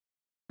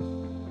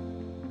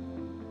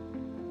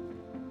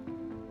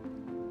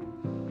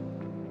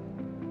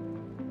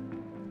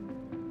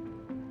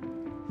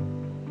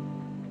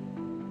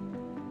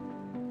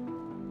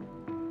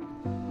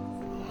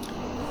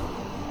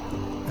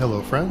Hello,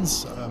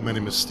 friends. My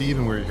name is Steve,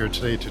 and we're here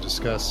today to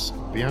discuss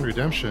Beyond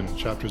Redemption,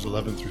 chapters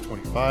 11 through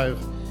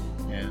 25.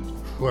 And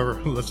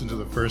whoever listened to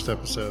the first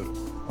episode,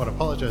 I want to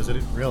apologize. I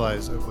didn't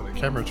realize that when the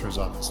camera turns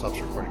off, it stops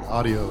recording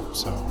audio.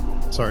 So,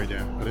 sorry,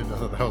 Dan. I didn't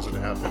know that was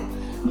going to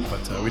happen.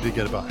 But we did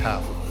get about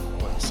half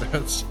of what you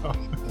said. So,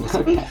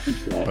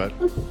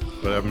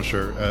 but I'm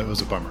sure it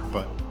was a bummer.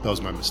 But that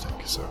was my mistake.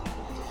 So,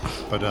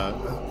 but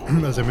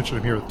as I mentioned,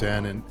 I'm here with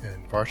Dan and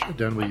Varsha.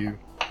 Dan, will you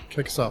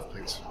kick us off,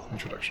 please?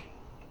 Introduction.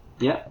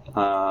 Yeah,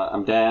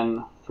 I'm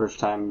Dan, first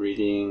time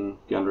reading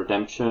Beyond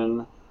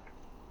Redemption.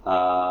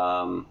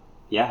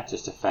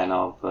 Just a fan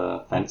of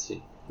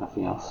fantasy,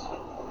 nothing else.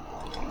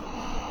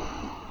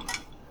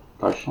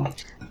 Varsha?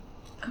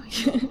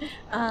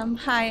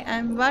 Hi,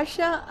 I'm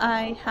Varsha.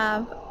 I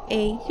have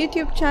a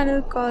YouTube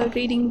channel called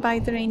Reading by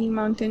the Rainy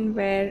Mountain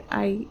where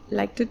I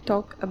like to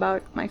talk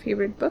about my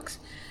favorite books.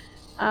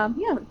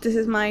 This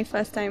is my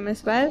first time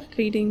as well,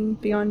 reading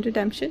Beyond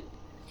Redemption.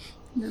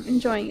 I'm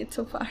enjoying it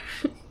so far.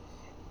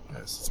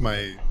 Yes,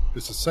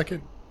 it's the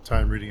second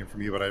time reading it for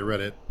me, but I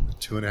read it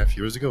 2.5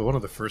 years ago. One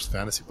of the first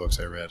fantasy books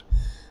I read,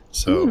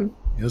 so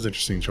it was an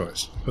interesting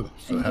choice. For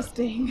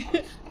interesting.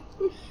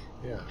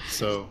 Yeah.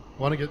 So,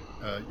 want to get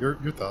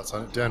your thoughts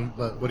on it, Dan?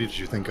 What did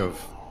you think of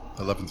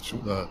 11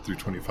 through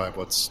 25?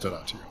 What stood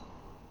out to you?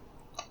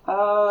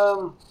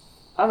 I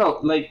don't know.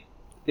 Like,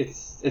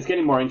 it's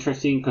getting more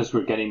interesting because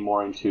we're getting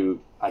more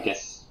into, I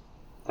guess,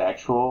 the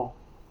actual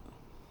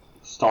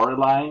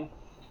storyline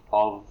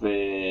of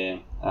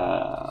the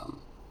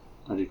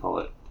what do you call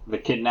it? The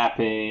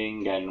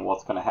kidnapping and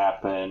what's going to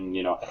happen.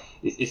 You know,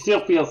 it still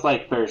feels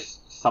like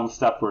there's some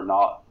stuff we're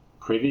not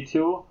privy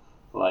to,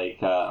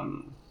 like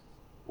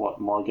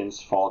what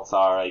Morgan's faults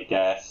are, I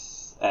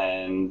guess,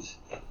 and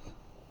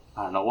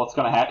I don't know what's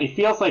going to happen. It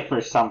feels like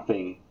there's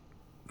something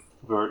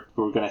we're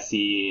going to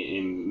see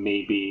in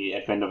maybe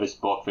at the end of this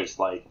book. There's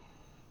like,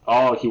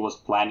 oh, he was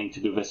planning to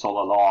do this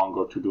all along,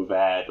 or to do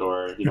that,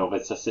 or, you know,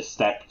 that's just a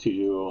step to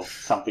do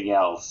something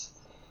else.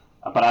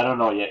 But I don't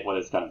know yet what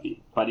it's going to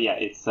be. But yeah,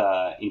 it's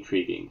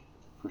intriguing,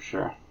 for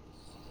sure.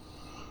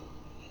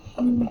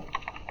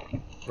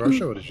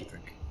 Varsha, what did you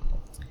think?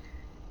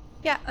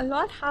 Yeah, a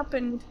lot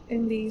happened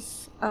in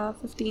these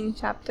 15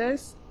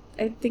 chapters.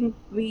 I think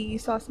we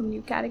saw some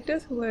new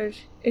characters who were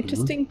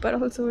interesting, but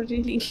also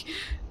really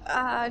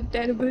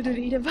terrible to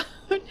read about.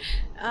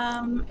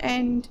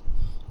 And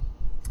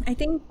I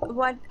think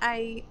what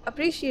I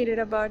appreciated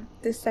about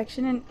this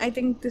section, and I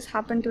think this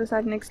happened to a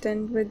certain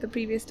extent with the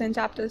previous 10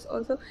 chapters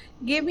also,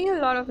 gave me a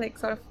lot of like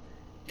sort of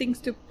things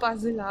to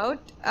puzzle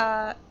out.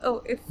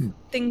 If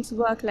things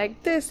work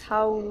like this,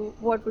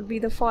 what would be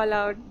the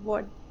fallout?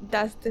 What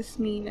does this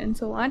mean? And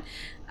so on.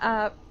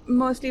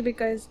 Mostly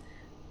because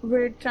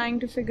we're trying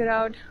to figure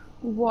out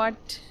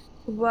what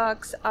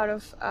works out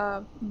of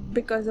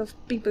because of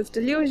people's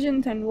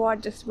delusions and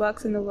what just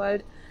works in the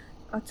world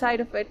outside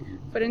of it.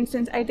 For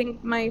instance, I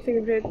think my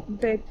favorite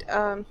bit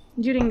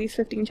during these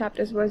 15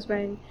 chapters was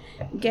when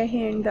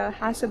Gehirn, the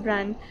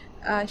Hassebrand,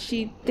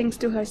 she thinks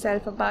to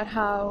herself about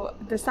how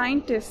the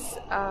scientists'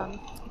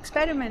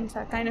 experiments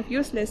are kind of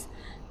useless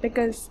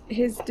because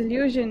his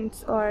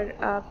delusions or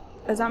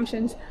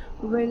assumptions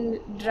will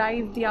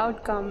drive the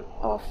outcome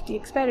of the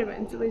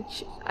experiments,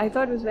 which I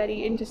thought was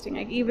very interesting.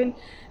 Like, even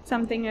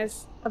something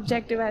as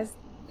objective as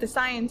the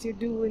science you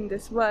do in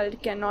this world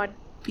cannot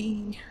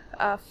be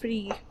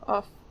free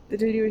of the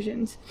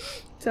delusions.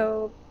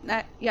 So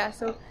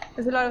so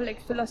there's a lot of like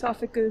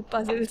philosophical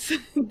puzzles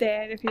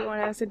there if you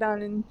want to sit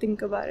down and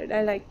think about it.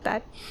 I like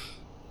that.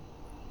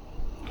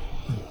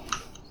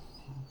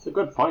 It's a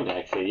good point,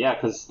 actually. Yeah,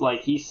 because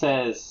like he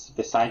says,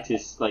 the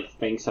scientist like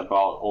thinks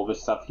about all the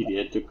stuff he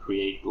did to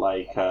create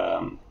like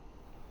other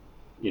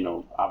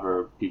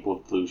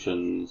people's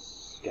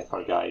delusions,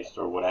 Geist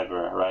or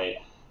whatever, right?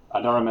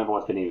 I don't remember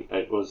what the name.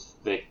 It was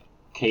the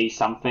K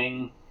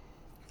something.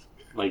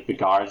 Like the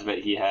guards that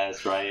he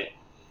has, right?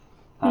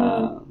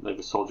 Like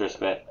the soldiers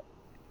that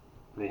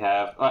they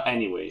have.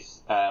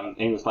 Anyways,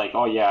 it was like,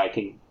 oh yeah, I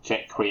can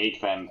create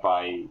them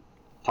by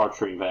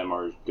torturing them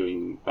or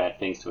doing bad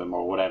things to them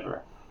or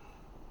whatever.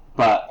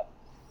 But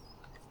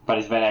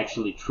is that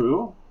actually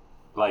true?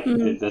 Like,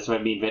 does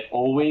that mean that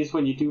always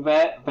when you do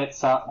that, but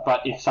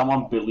if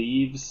someone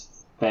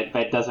believes that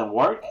doesn't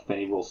work, then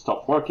it will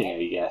stop working,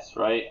 I guess,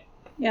 right?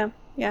 Yeah.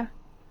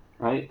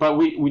 Right? But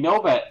we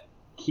know that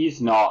he's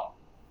not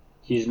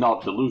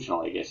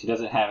delusional, I guess. He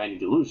doesn't have any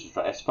delusions,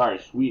 right, as far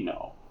as we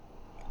know.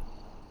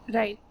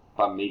 Right.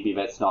 But maybe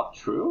that's not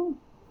true?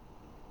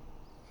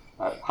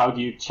 How do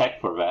you check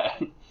for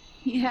that?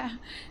 Yeah.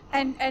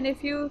 And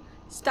if you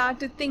start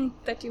to think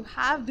that you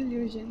have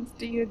delusions,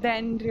 do you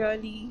then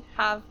really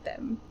have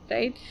them,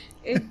 right?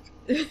 It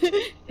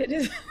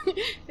is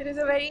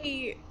a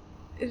very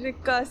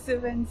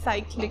recursive and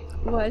cyclic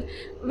world,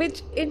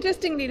 which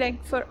interestingly,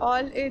 like, for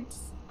all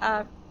its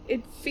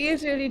it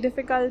feels really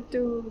difficult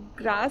to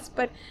grasp,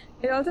 but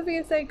it also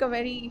feels like a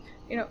very,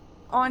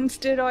 on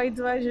steroids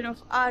version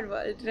of our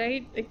world,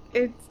 right? Like,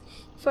 it's,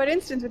 for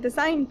instance, with the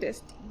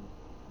scientist,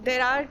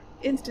 there are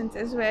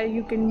instances where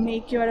you can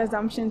make your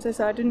assumptions a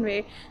certain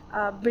way,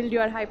 build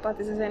your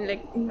hypothesis, and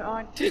like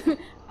not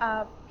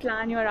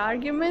plan your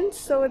arguments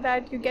so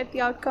that you get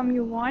the outcome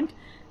you want.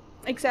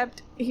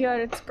 Except here,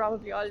 it's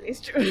probably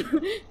always true.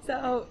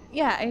 So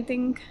yeah, I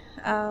think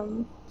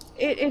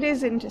it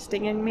is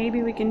interesting, and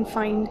maybe we can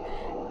find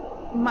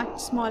much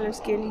smaller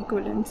scale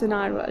equivalents in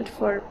our world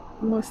for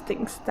most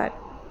things that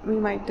we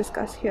might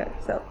discuss here.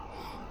 So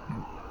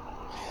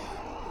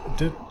I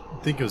did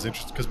think it was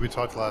interesting because we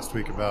talked last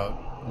week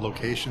about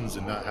locations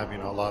and not having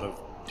a lot of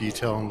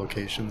detail on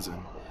locations,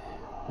 and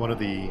on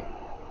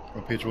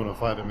page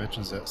 105 it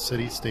mentions that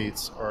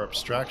city-states are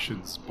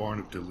abstractions born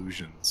of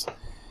delusions.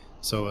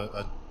 So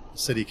a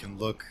city can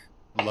look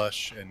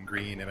lush and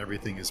green and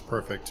everything is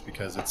perfect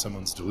because it's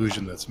someone's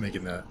delusion that's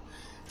making that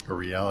a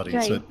reality.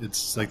 Right. So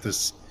it's like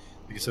this,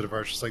 like you said, of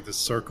just like this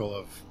circle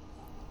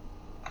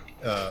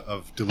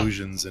of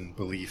delusions and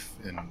belief,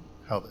 and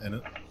how, and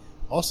it,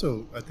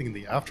 also I think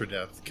the after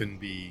death can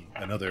be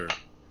another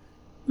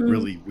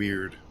really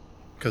weird,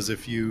 because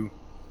if you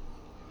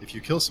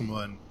kill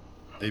someone,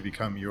 they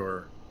become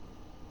your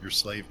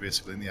slave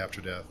basically in the after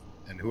death,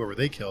 and whoever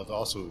they killed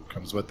also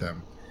comes with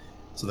them.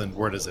 So then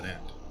where does it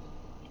end?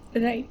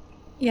 right,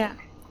 yeah.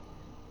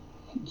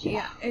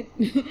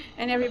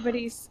 And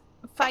everybody's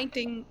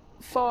fighting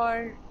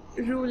for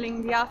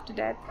ruling the after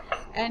death,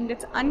 and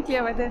it's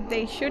unclear whether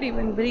they should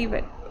even believe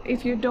it.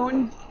 If you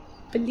don't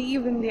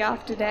believe in the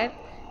after death,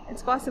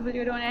 it's possible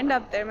you don't end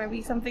up there.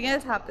 Maybe something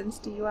else happens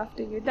to you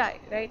after you die,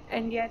 right?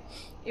 And yet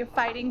you're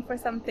fighting for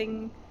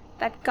something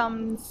that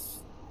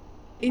comes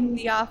in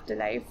the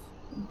afterlife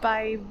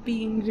by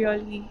being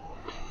really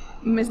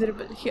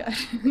miserable here.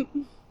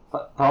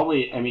 But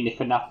probably, I mean,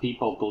 if enough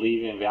people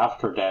believe in the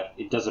after death,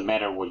 it doesn't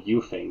matter what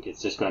you think. It's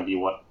just going to be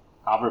what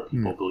other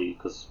people believe,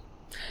 because,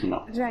 you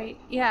know. Right,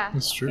 yeah.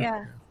 That's true.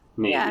 Yeah.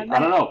 Maybe. Yeah, I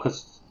don't know,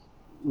 because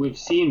we've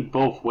seen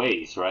both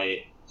ways,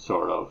 right?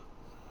 Sort of.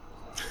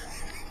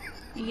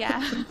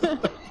 Yeah.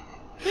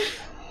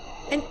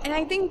 and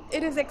I think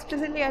it is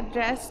explicitly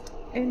addressed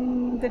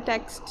in the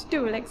text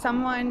too. Like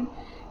someone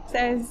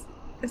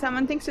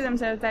thinks to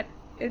themselves that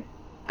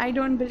I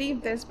don't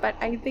believe this, but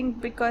I think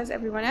because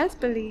everyone else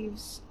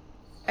believes,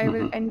 I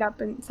will end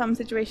up in some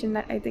situation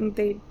that I think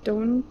they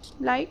don't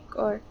like,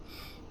 or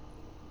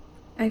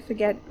I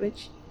forget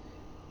which.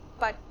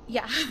 But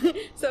yeah,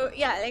 so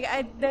yeah,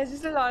 like there's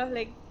just a lot of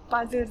like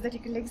puzzles that you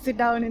can like sit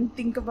down and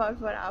think about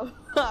for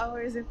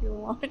hours if you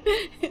want.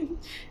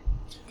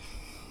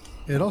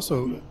 And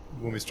also,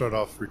 when we started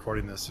off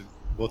recording this,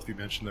 both of you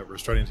mentioned that we're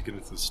starting to get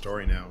into the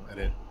story now, and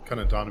it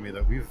kind of dawned on me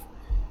that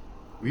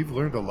we've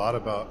learned a lot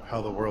about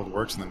how the world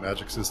works in the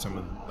magic system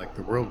and like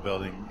the world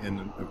building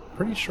in a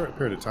pretty short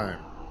period of time.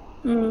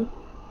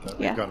 That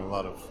we've gotten a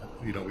lot of,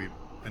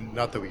 and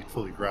not that we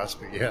fully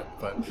grasp it yet,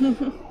 but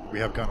we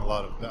have gotten a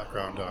lot of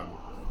background on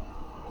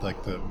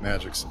like the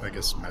magic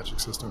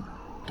system,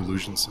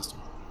 delusion system.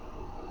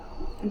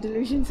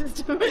 Delusion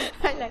system.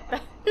 I like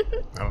that.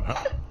 I don't know.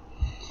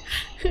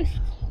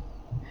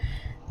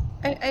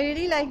 I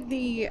really like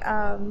the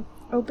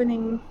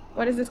opening.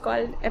 What is this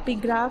called?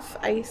 Epigraph.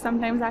 I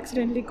sometimes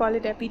accidentally call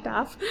it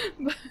epitaph.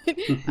 But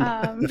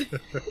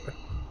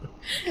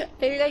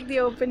I really like the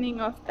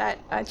opening of that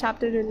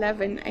chapter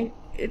 11.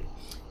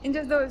 In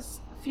just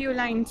those few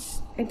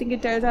lines, I think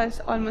it tells us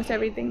almost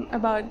everything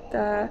about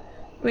the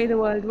way the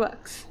world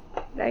works,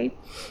 right?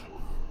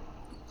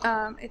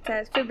 It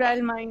says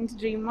febrile minds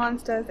dream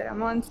monsters, there are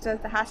monsters,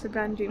 the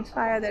Hasselbrand dreams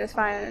fire, there is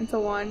fire, and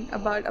so on,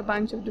 about a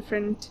bunch of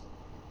different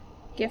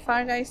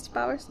Gefargeist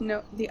powers?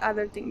 No, the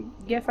other thing.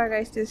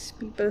 Gefargeist is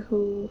people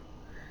who...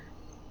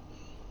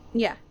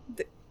 they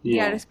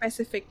are a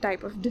specific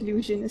type of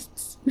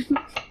delusionists.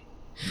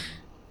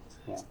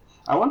 Yeah.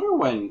 I wonder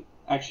when,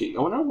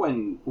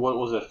 what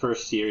was the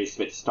first series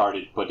that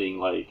started putting,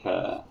 like,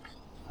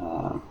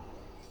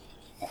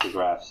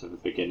 epigraphs at the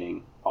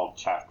beginning of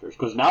chapters?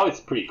 Because now it's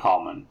pretty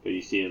common that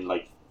you see it in,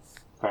 like,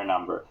 fair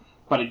number.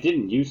 But it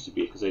didn't used to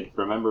be, because I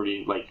remember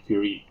reading, like, if you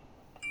read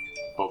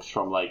books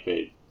from, like,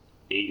 the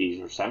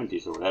 80s or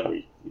 70s or whatever,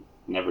 you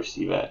never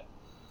see that.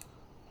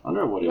 I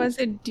wonder what was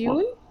it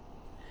Dune?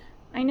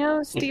 I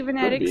know Steven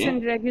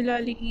Erikson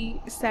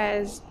regularly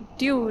says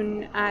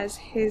Dune as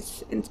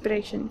his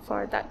inspiration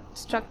for that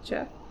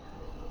structure.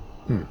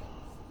 I'm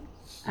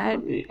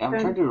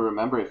trying to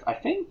remember if I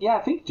think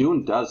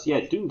Dune does. Yeah,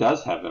 Dune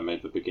does have them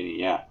at the beginning.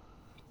 Yeah.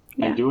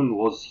 And Dune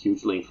was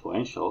hugely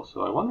influential,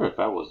 so I wonder if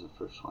that was the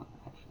first one.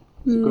 Actually,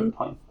 it's a good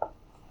point.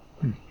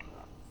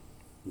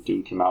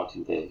 Dune came out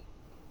in the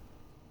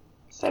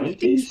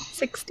 70s?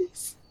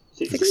 60s?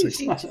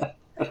 60s?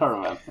 I don't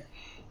remember.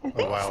 I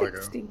think a while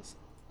 60s.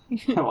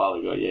 A while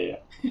ago, yeah.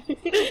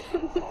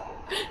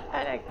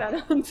 I like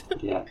that answer.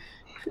 Yeah.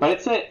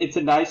 But it's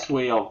a nice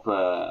way of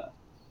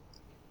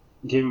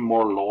giving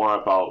more lore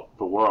about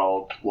the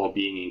world while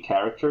being in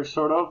character,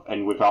 sort of,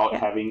 and without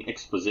having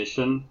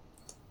exposition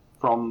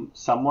from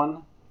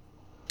someone.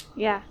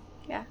 Yeah.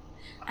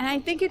 And I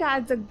think it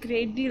adds a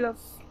great deal of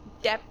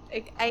depth.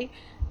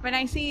 when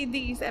I see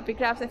these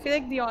epigraphs, I feel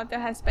like the author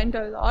has spent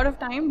a lot of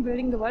time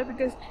building the world,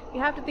 because you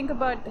have to think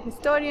about the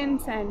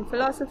historians and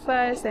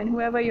philosophers and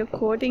whoever you're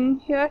quoting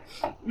here,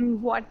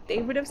 what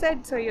they would have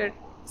said. So you're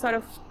sort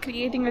of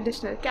creating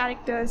additional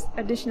characters,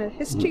 additional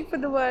history for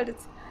the world.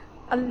 It's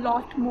a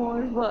lot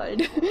more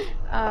world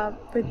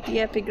with the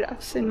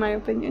epigraphs, in my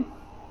opinion.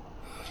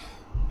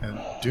 And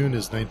Dune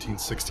is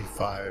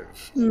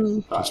 1965,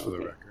 just for the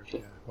record. Yeah.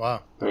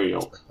 Wow. Very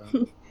old.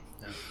 Yeah.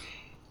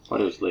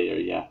 But it was later,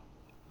 yeah.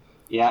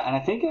 Yeah, and I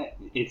think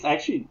it's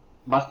actually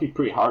must be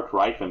pretty hard to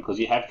write them, because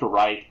you have to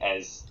write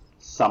as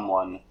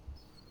someone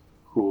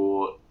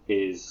who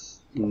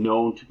is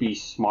known to be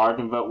smart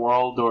in that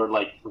world, or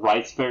like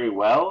writes very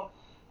well.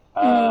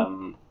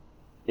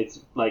 It's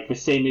like the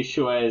same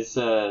issue as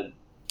I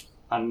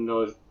don't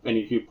know if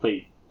any of you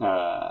play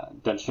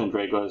Dungeons and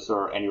Dragons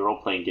or any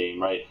role-playing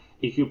game, right?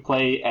 If you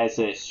play as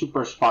a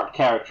super smart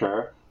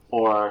character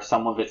or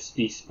someone that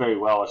speaks very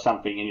well or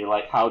something, and you're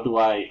like, how do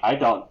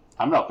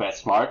I'm not that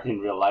smart in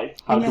real life.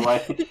 How do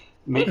I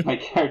make my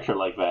character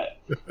like that?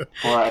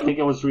 Or I think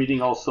I was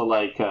reading also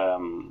like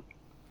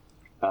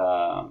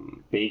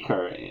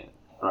Baker,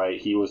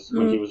 right? He was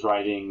when he was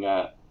writing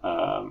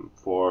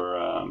for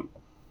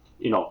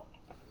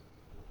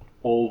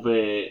all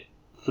the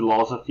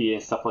philosophy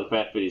and stuff like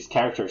that his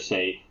characters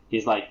say.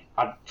 He's like,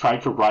 I'm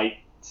trying to write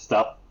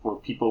stuff for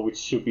people which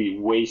should be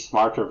way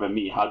smarter than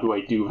me. How do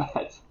I do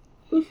that?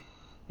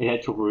 He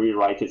had to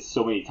rewrite it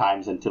so many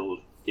times until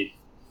it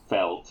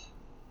felt,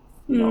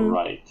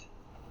 right.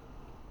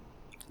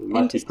 It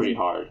must be pretty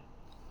hard.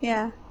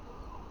 Yeah.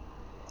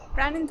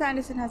 Brandon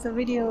Sanderson has a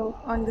video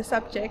on the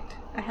subject.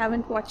 I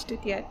haven't watched it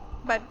yet,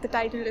 but the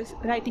title is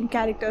Writing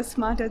Characters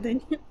Smarter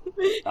Than You.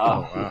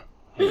 Oh, wow.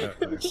 Yeah,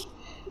 nice.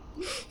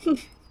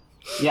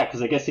 Yeah,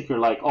 because I guess if you're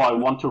like, I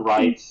want to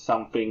write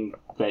something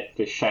that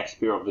the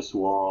Shakespeare of this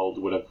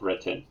world would have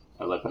written.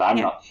 But I'm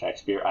not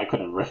Shakespeare. I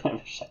couldn't write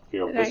the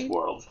Shakespeare of this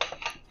world.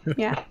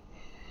 Yeah.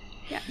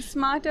 Yeah,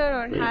 smarter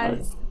or very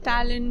has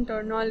talent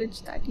or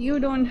knowledge that you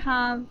don't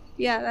have.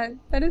 Yeah,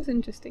 that is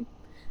interesting.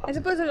 I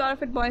suppose a lot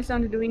of it boils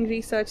down to doing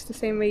research the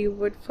same way you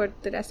would for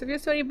the rest of your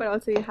story, but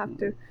also you have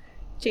to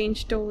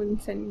change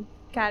tones and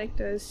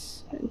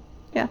characters.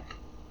 Yeah.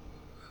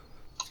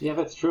 Yeah,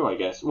 that's true, I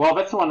guess. Well,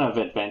 that's one of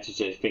the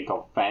advantages, I think,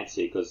 of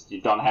fantasy, because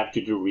you don't have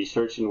to do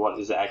research in what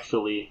is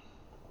actually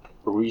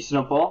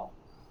reasonable.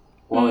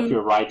 Well, if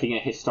you're writing a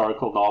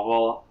historical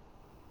novel,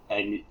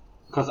 and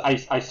because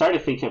I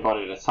started thinking about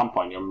it at some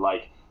point, I'm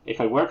like,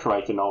 if I were to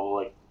write a novel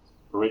like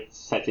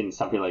set in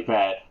something like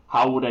that,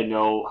 how would I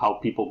know how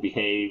people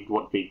behaved,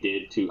 what they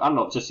did to, I don't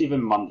know, just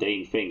even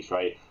mundane things,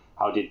 right?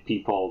 How did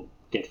people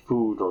get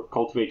food or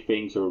cultivate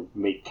things or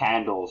make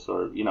candles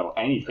or,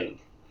 anything?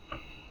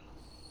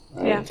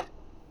 Right? Yeah.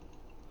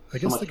 I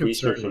guess the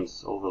concern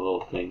with over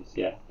little things.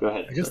 Yeah, go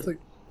ahead. I guess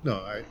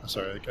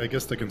I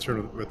guess the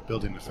concern with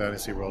building a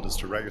fantasy world is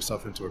to write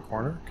yourself into a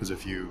corner, because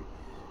if you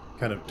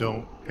kind of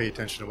don't pay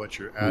attention to what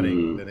you're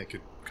adding, then it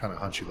could kind of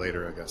hunt you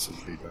later, I guess,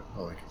 would be the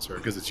only concern.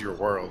 Because it's your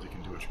world, you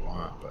can do what you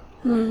want, but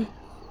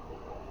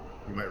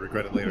you might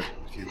regret it later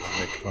if you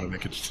want to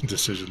make a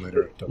decision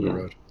later down the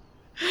road.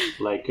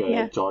 Like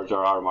George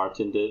R.R.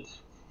 Martin did.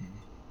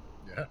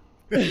 Yeah.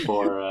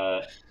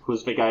 Or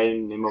who's the guy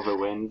in Name of the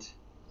Wind?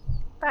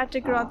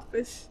 Patrick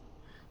Rothfuss.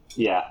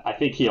 Yeah, I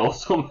think he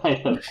also might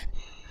have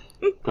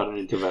gotten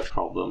into that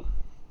problem.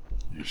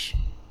 Yeesh.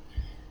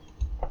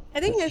 I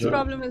think his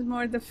problem is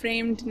more the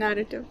framed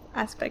narrative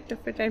aspect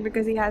of it, right?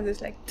 Because he has this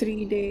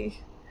 3-day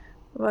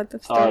worth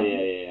of stuff. Oh,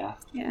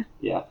 yeah.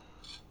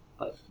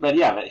 But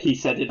yeah, he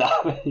set it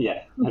up at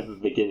the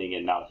beginning,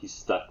 and now he's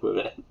stuck with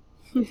it.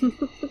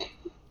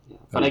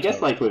 But I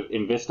guess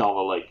in this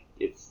novel,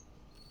 it's,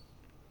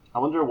 I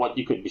wonder what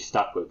you could be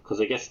stuck with,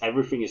 because I guess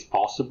everything is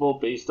possible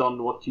based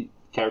on what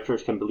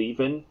characters can believe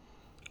in,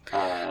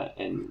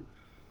 and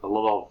a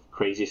lot of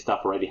crazy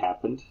stuff already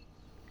happened.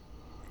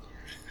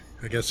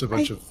 I guess a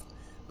bunch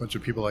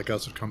of people like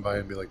us would come by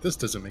and be like, "This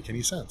doesn't make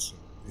any sense,"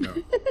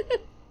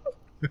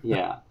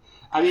 Yeah,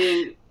 I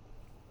mean,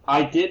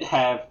 I did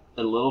have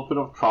a little bit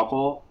of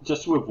trouble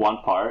just with one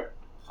part,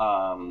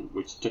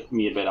 which took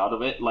me a bit out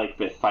of it, like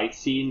the fight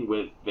scene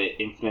with the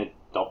infinite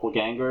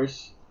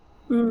doppelgangers.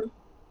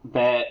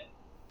 That,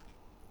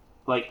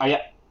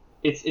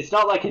 it's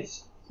not like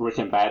it's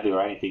written badly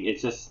or anything.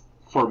 It's just,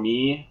 for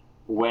me,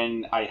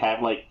 when I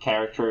have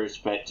characters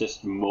that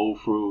just mow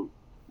through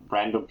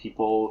random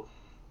people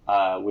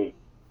with,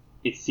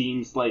 it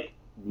seems like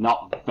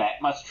not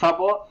that much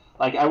trouble.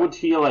 I would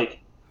feel like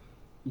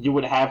you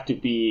would have to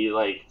be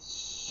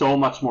so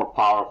much more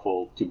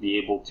powerful to be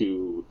able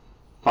to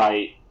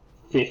fight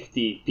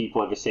 50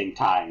 people at the same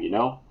time,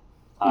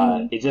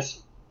 It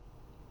just,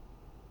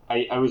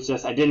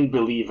 I didn't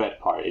believe that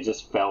part. It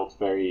just felt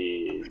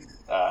very,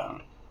 I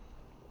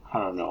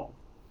don't know,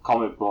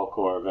 comic book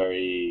or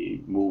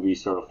very movie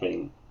sort of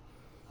thing.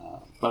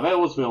 But that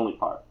was the only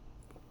part.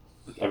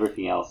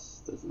 Everything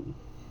else doesn't.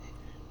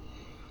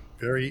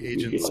 Very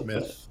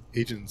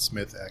Agent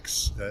Smith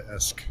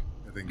esque,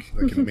 I think,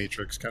 in the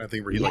Matrix kind of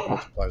thing, where he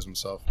multiplies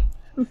himself.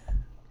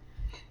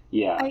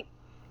 Yeah.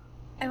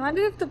 I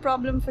wonder if the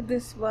problem for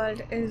this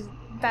world is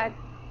that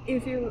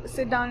if you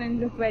sit down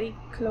and look very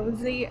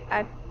closely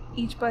at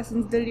each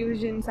person's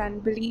delusions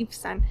and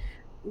beliefs and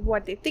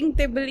what they think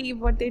they believe,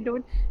 what they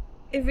don't,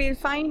 if we'll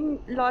find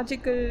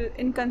logical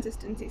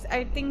inconsistencies.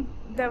 I think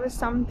there was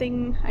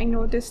something I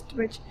noticed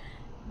which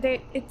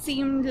it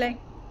seemed like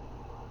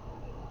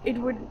it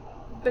would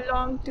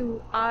belong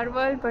to our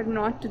world but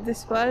not to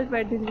this world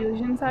where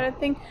delusions are a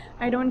thing.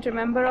 I don't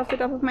remember off the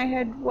top of my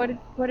head what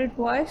it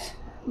was,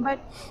 but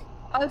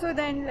also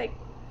then like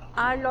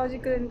are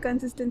logical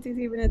inconsistencies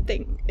even a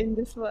thing in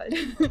this world?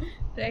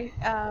 Right?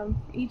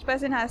 Each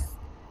person has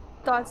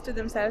thoughts to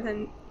themselves,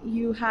 and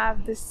you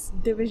have this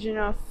division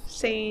of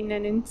sane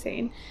and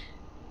insane.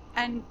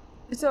 And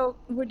so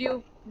would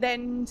you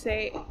then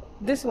say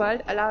this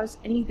world allows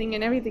anything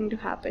and everything to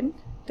happen?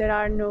 There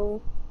are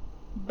no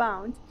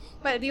bounds.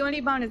 Well, the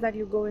only bound is that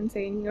you go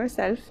insane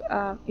yourself,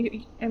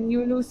 and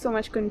you lose so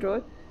much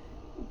control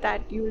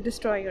that you will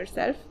destroy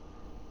yourself.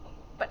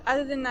 But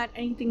other than that,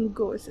 anything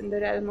goes in the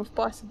realm of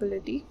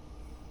possibility.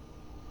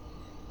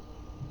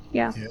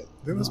 Yeah. Yeah,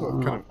 that's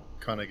what kind of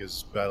Koenig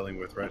is battling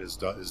with, right? His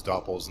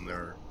doppels, and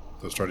they're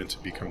starting to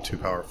become too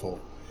powerful.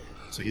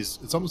 So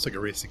it's almost like a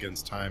race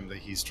against time that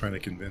he's trying to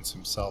convince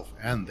himself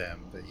and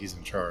them that he's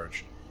in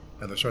charge,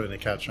 and they're starting to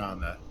catch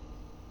on that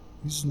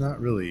he's not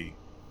really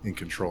in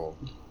control.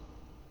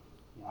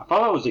 I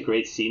thought that was a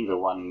great scene, the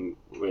one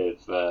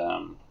with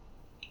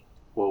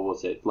what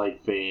was it,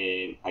 like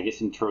the, I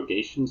guess,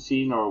 interrogation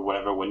scene or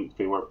whatever, when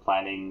they were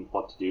planning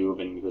what to do,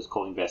 when he was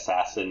calling the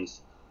assassins,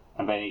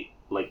 and then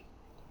like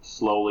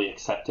slowly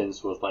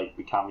acceptance was like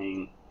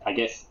becoming, I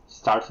guess,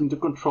 starting to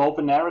control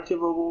the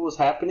narrative of what was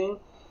happening.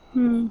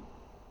 I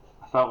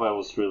thought that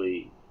was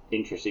really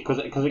interesting,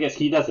 because I guess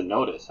he doesn't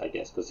notice, I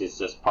guess, because it's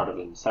just part of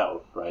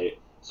himself, right?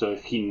 So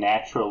if he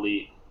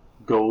naturally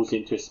goes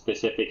into a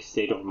specific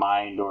state of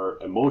mind or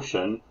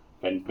emotion,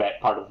 then that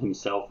part of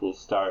himself will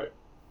start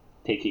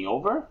taking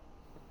over,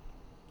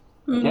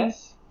 I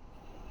guess.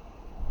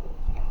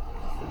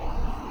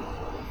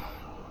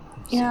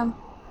 Yeah.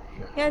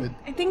 Yeah,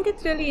 I think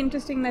it's really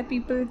interesting that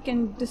people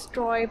can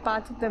destroy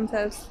parts of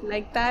themselves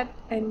like that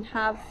and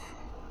have...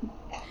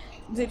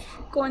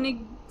 Koenig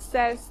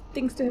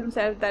thinks to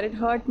himself that it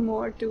hurt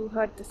more to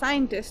hurt the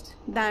scientist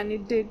than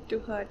it did to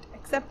hurt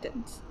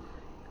acceptance.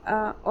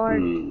 Yeah,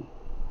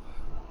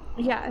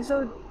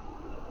 so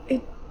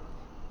it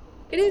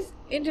is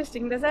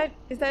interesting. Is that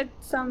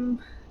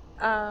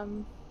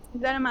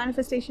a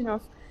manifestation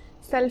of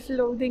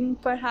self-loathing,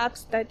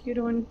 perhaps, that you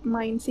don't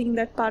mind seeing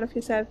that part of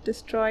yourself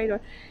destroyed?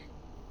 Or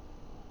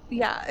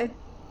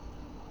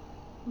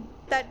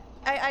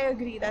I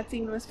agree, that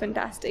scene was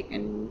fantastic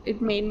and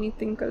it made me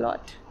think a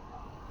lot.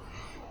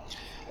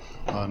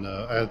 I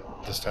had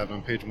this tab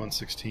on page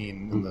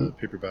 116 in the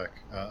paperback.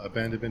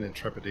 Abandonment and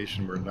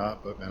trepidation were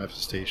not but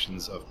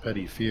manifestations of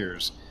petty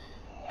fears.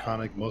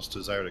 Koenig most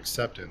desired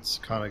acceptance.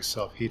 Koenig's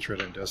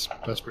self-hatred and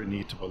desperate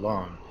need to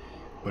belong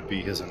would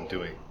be his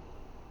undoing.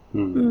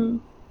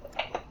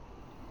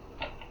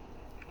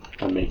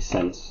 That makes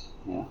sense.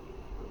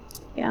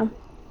 Yeah.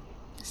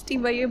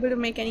 Steve, were you able to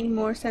make any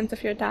more sense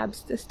of your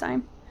tabs this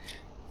time?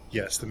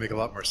 Yes, they make a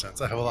lot more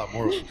sense. I have a lot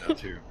more of them now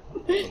too.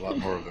 A lot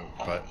more of them,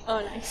 but oh,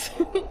 nice.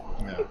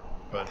 yeah,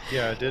 but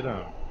yeah, I did.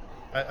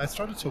 I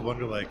started to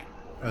wonder, like,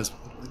 as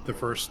the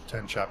first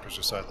 10 chapters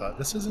or so, I thought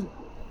this isn't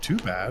too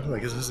bad.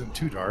 Like, this isn't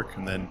too dark,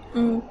 and then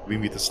we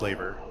meet the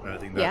slaver, and I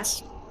think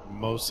that's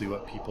mostly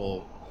what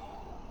people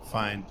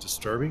find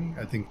disturbing.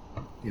 I think,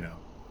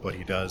 what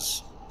he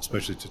does,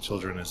 especially to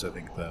children, is, I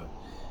think, the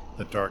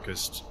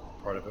darkest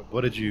part of it.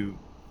 What did you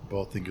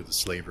both think of the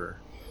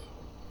slaver?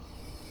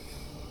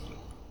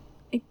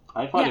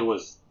 I thought it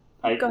was...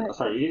 Go ahead.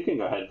 Sorry, you can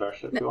go ahead,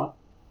 Varsha, if you want.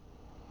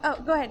 Oh,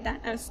 go ahead,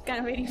 Dan. I was kind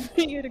of waiting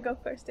for you to go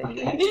first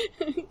anyway.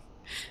 Okay.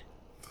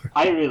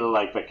 I really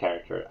like that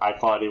character. I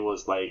thought it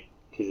was like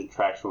his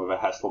interaction with a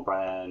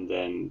Hasselbrand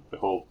and the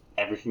whole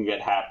everything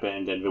that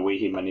happened and the way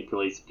he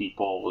manipulates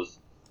people was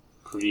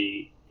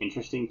pretty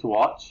interesting to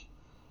watch,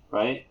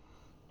 right?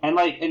 And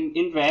like in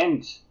the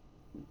end,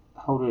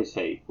 how do I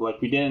say? Like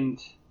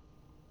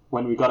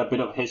when we got a bit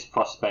of his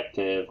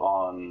perspective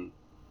on,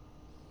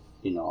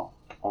 on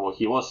what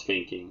he was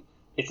thinking,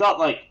 it's not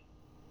like,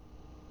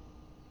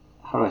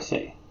 how do I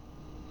say?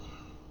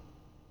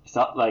 It's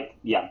not like,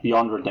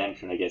 beyond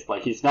redemption, I guess.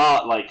 Like, he's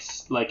not like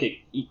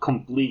a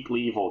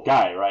completely evil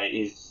guy, right?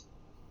 He's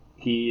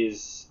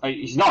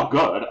not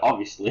good,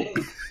 obviously.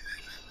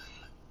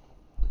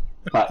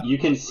 But you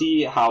can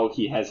see how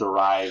he has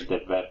arrived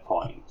at that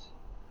point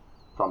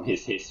from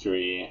his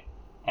history,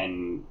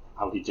 and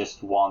how he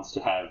just wants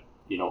to have,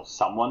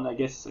 someone, I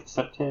guess,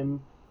 accept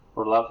him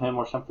or love him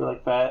or something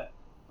like that,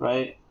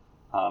 right?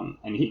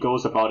 And he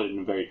goes about it in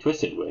a very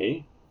twisted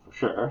way, for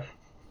sure.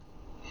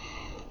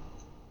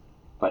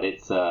 But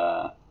it's,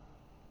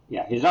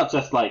 he's not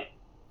just like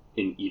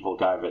an evil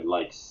guy that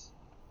likes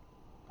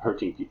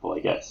hurting people, I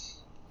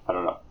guess. I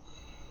don't know.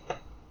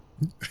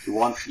 He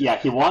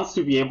wants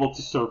to be able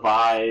to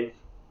survive,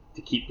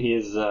 to keep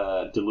his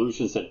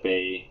delusions at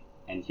bay,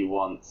 and he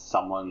wants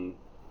someone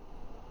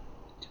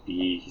to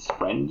be his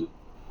friend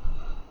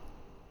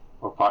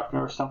or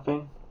partner or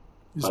something.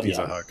 He just needs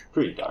a hug. It's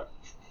pretty dark.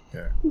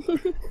 Yeah.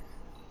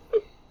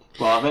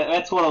 Well,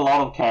 that's what a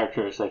lot of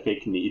characters I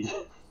think need.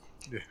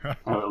 Yeah.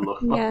 I will look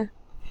for. Yeah.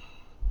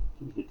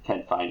 If you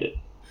can't find it.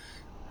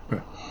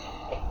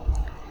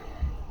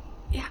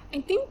 Yeah,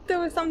 I think there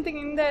was something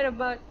in there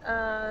about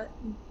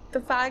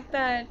the fact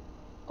that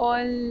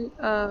all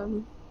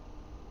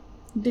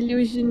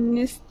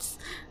delusionists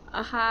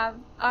have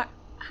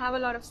a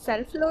lot of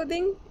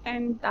self-loathing,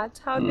 and that's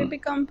how they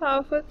become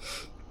powerful.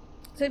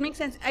 So it makes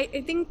sense.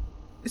 I think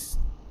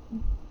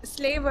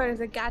slaver is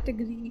a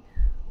category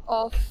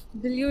of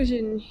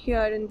delusion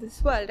here in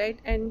this world, right?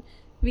 And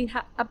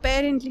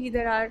apparently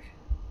there are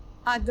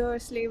other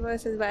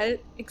slavers as well,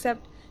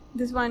 except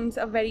this one's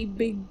a very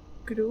big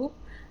group.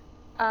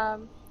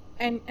 And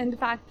the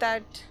fact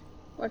that,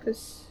 what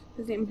was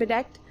his name,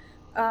 Bedekt,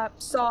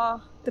 saw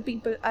the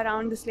people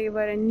around the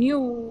slaver and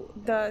knew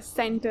the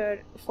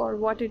center for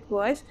what it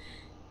was,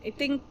 I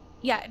think,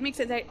 yeah, it makes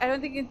sense. I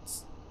don't think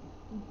it's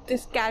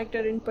this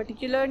character in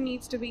particular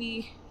needs to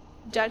be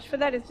judged for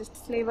that. It's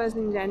just slavers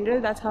in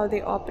general, that's how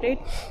they operate.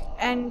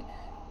 And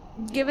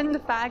given the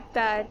fact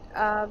that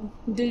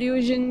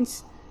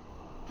delusions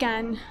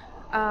can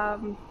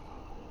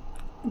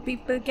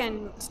people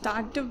can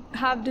start to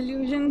have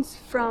delusions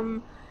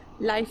from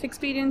life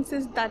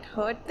experiences that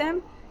hurt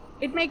them,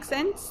 it makes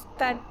sense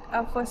that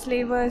for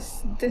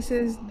slavers, this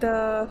is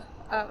the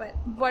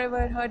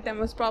whatever hurt them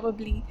was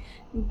probably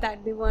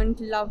that they weren't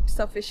loved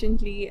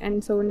sufficiently,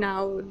 and so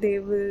now they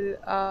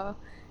will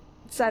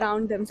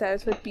surround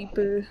themselves with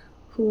people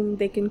whom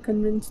they can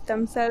convince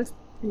themselves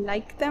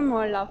like them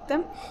or love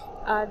them,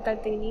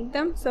 that they need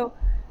them. So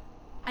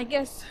I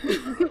guess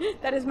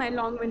that is my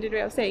long-winded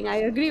way of saying I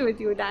agree with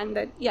you, Dan,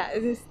 that yeah,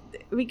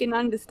 we can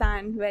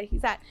understand where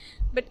he's at.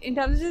 But in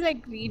terms of just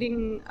like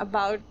reading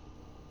about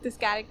this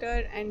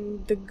character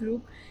and the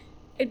group,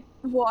 it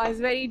was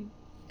very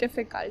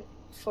difficult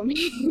for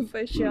me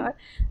for sure.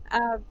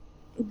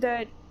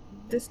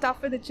 The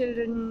stuff with the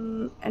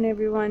children and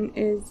everyone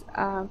is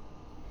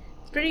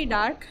it's pretty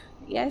dark,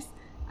 yes,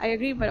 I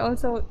agree, but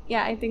also,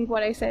 yeah, I think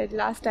what I said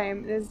last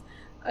time is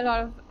a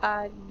lot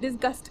of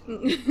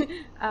disgusting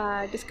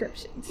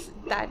descriptions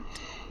that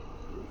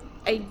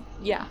they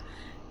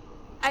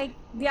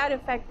are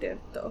effective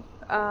though.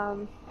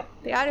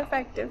 They are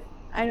effective.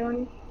 I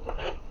don't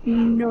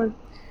know,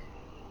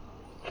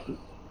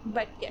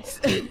 but yes,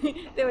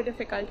 they were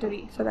difficult to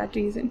read for that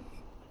reason.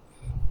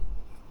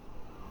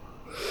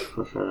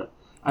 For sure.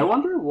 I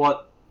wonder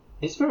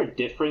is there a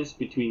difference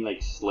between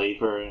like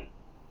Slaver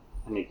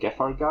and the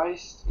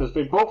Gefargeist? Because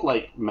they're both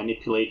like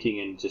manipulating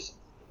and just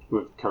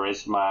with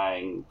charisma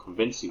and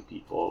convincing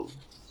people.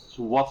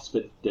 So what's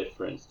the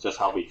difference? Just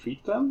how we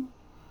treat them?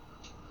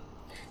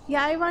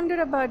 Yeah, I wondered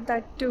about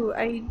that too.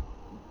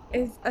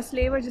 Is a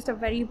slaver just a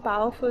very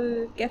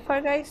powerful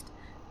Gefargeist?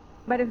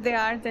 But if they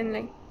are, then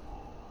like,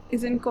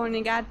 isn't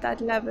Koenig at that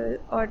level,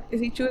 or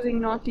is he choosing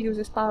not to use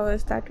his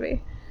powers that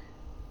way?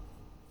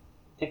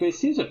 Yeah, it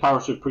seems that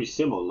powers are pretty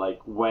similar.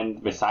 Like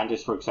when the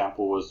scientist, for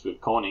example, was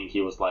with Koenig,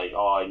 he was like,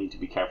 "Oh, I need to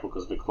be careful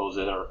because the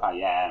closer I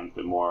am,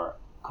 the more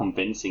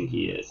convincing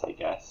he is." I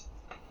guess.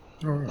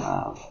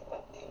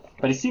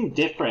 But it seemed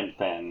different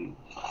than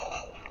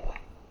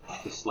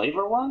the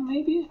Slaver one.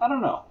 Maybe, I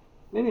don't know.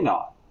 Maybe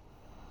not.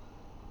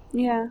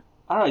 Yeah.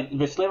 I don't know.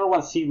 The Slaver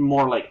one seemed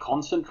more like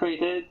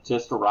concentrated,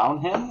 just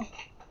around him.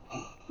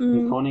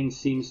 The Koenig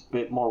seems a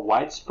bit more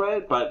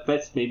widespread, but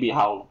that's maybe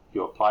how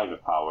you apply the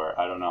power.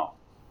 I don't know.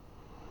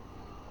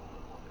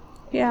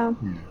 Yeah.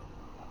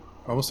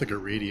 Almost like a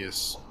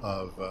radius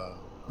of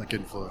like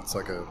influence,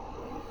 like a,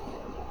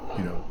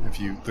 you know,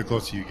 the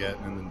closer you get.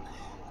 And then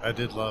I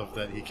did love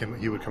that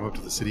he would come up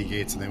to the city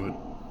gates and they would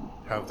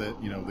have that,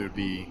 you know, they would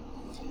be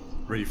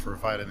ready for a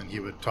fight, and then he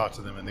would talk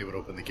to them and they would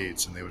open the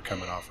gates and they would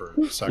come and offer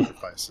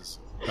sacrifices,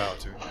 bow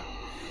to him.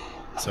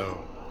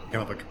 So he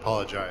kind of like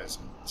apologize.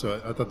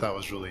 So I thought that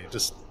was really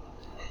just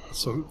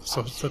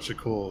such a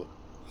cool,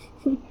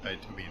 I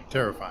mean,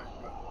 terrifying.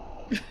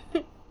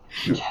 But.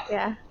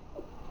 Yeah.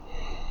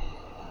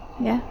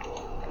 Yeah.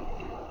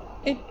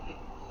 It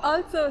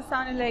also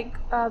sounded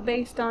like,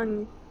 based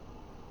on,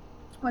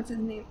 what's his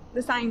name?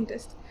 The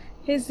scientist.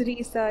 His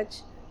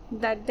research,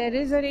 that there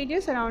is a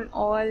radius around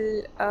all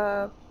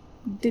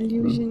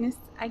delusionists.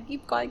 I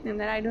keep calling them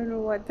that. I don't know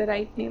what the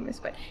right name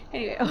is, but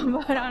anyway,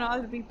 around all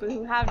the people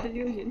who have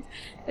delusions,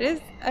 there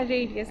is a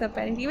radius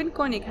apparently. Even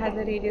Koenig has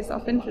a radius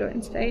of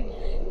influence, right?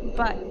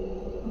 But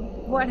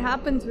what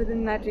happens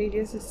within that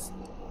radius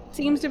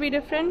seems to be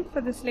different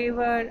for the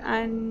Slaver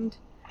and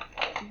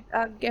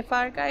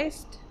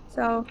Gefargeist.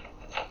 So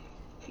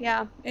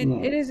yeah,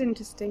 it is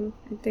interesting,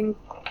 I think,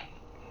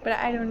 but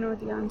I don't know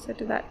the answer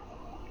to that.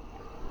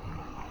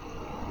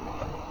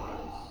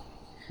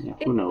 Yeah,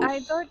 who knows? I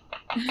thought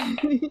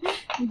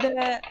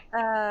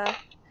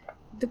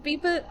the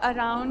people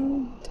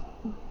around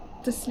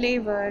the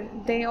Slaver,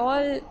 they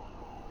all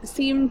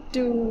seemed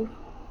to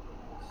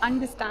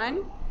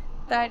understand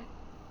that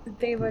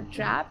they were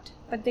trapped,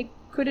 but they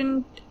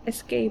couldn't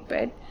escape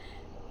it.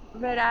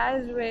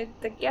 whereas with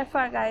the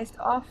Gefargeist,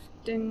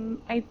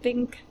 often I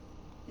think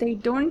they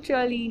don't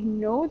really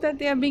know that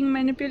they are being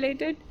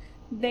manipulated.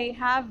 They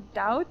have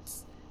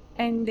doubts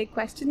and they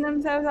question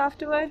themselves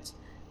afterwards,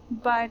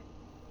 but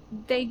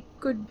they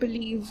could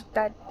believe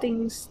that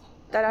things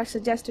that are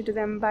suggested to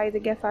them by the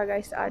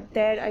Gefargeist are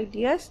their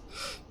ideas.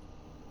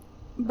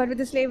 But with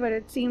the slaver,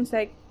 it seems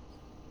like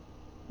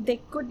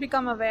they could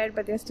become aware,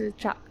 but they're still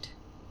trapped.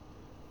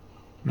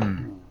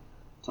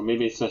 So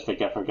maybe it's just the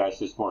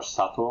Gefargeist is more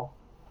subtle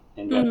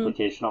in the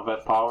application of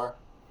that power.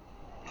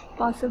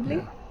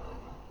 Possibly.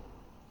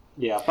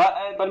 Yeah, but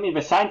I mean,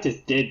 the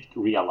scientist did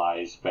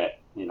realize that,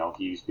 you know,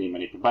 he was being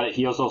manipulated. But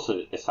he was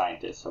also a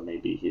scientist, so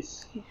maybe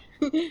he's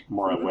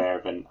more aware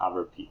than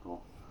other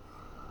people.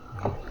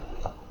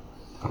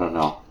 I don't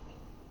know.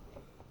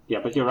 Yeah,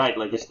 but you're right.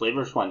 Like the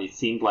slavers one, it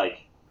seemed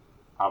like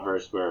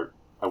others were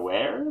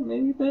aware,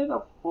 maybe a bit,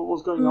 of what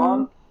was going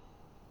on.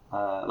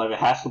 Like the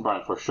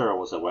Hasselbrand for sure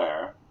was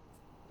aware.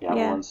 The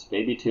other ones,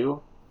 maybe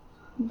too.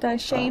 The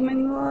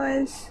shaman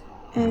was,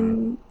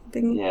 and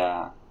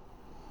yeah.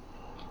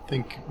 I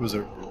think, was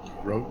it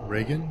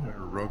Reagan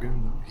or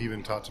Rogan? He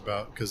even talked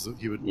about, because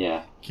he would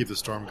keep the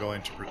storm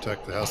going to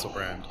protect the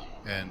Hasselbrand,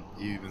 and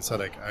he even said,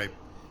 like, I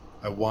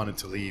wanted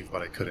to leave,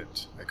 but I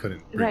couldn't. I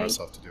couldn't bring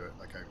myself to do it.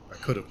 Like, I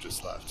could have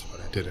just left, but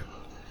I didn't.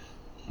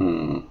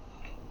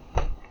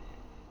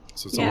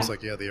 So it's almost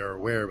like, they are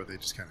aware, but they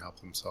just can't help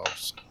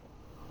themselves.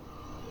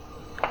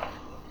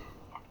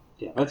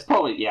 Yeah, that's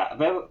probably,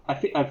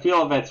 I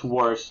feel that's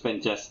worse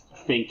than just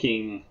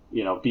thinking,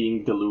 you know,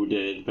 being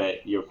deluded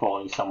that you're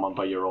following someone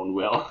by your own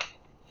will.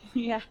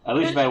 Yeah. At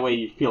least that way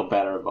you feel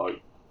better about,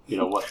 you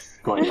know, what's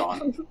going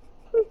on.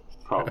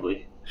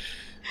 Probably.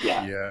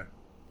 Yeah. Yeah.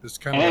 It's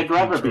kind and of I'd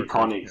rather be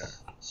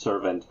Koenig's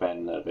servant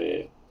than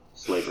the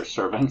slaver's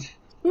servant,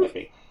 I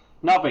think.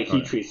 Not that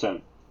he treats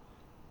them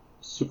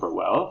super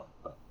well,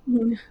 but,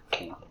 you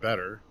know.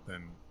 Better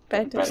than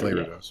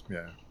Slaver does,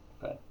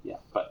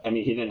 But I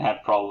mean, he didn't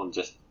have problem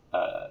just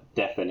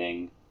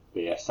deafening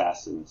the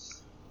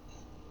assassins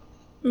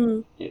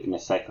in a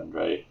second,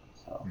 right?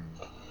 So.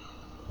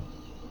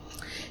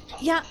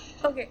 Yeah,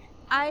 okay.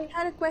 I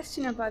had a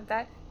question about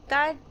that.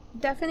 That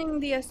deafening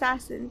the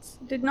assassins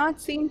did not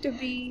seem to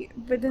be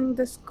within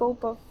the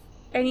scope of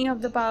any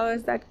of the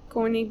powers that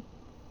Koenig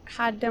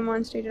had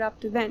demonstrated up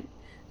to then.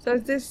 So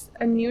is this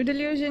a new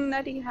delusion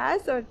that he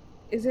has, or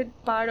is it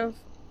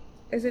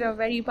a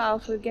very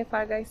powerful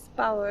Gefargeist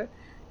power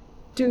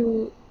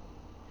to...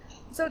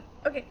 So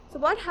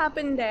what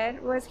happened there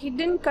was he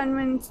didn't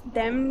convince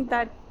them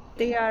that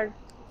they are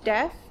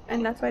deaf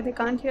and that's why they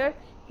can't hear.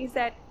 He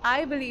said,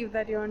 I believe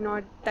that you're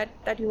not,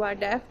 that you are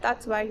deaf,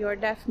 that's why you're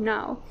deaf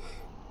now.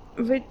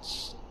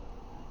 Which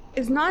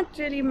is not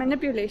really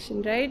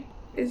manipulation, right?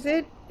 Is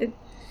it?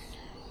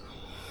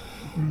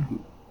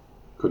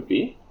 Could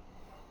be.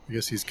 I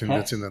guess he's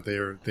convincing that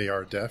they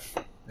are deaf,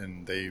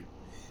 and they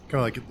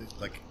kind of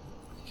like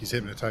he's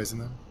hypnotizing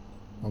them,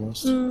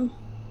 almost.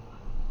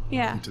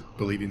 Yeah. Into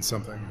believing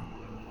something.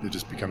 It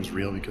just becomes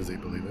real because they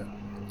believe it.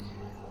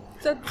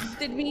 So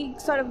did we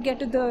sort of get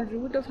to the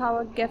root of how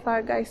a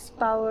Gefargeist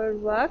power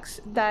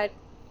works? That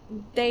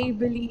they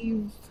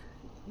believe,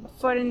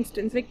 for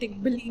instance,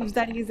 Victic believes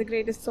that he's the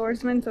greatest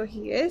swordsman, so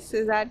he is?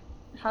 Is that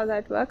how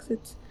that works?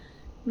 It's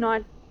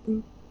not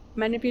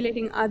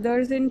manipulating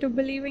others into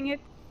believing it?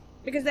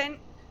 Because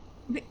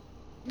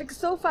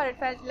so far it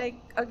felt like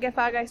a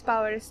Gefargeist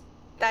power is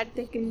that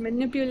they can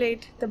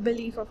manipulate the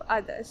belief of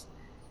others.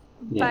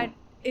 Yeah. But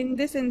in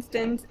this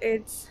instance,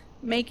 it's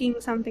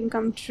making something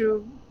come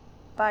true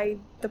by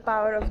the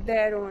power of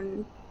their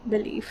own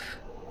belief.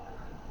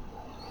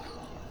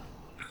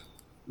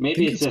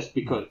 Maybe it's just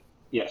because...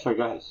 Yeah, sorry,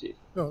 go ahead, Steve.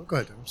 No, go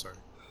ahead, I'm sorry.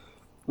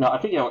 No, I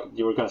think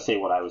you were going to say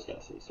what I was going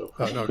to say, so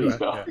please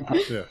go.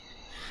 Yeah.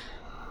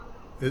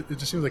 It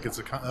just seems like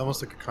it's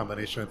almost like a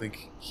combination. I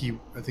think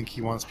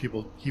he wants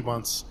people. He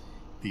wants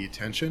the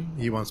attention.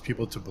 He wants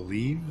people to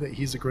believe that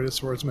he's the greatest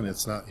swordsman.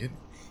 It's not.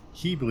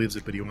 He believes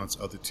it, but he wants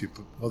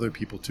other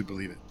people to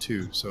believe it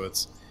too. So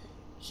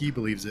he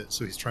believes it.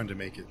 So he's trying to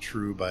make it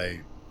true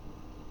by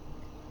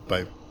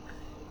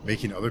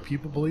making other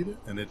people believe it,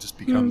 and it just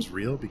becomes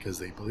real because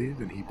they believe,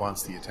 and he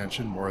wants the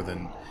attention more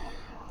than.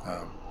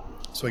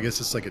 So I guess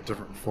it's like a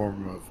different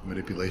form of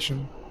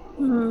manipulation.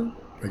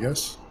 I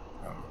guess.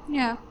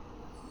 Yeah.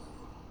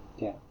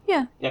 Yeah.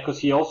 Yeah. Yeah, because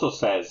he also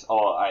says,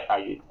 "Oh,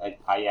 I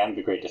am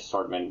the greatest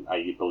swordman.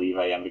 I believe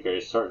I am the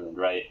greatest swordman,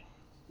 right?"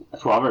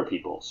 To other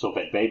people, so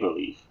that they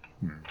believe.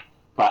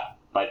 But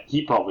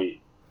he probably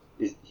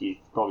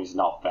is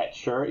not that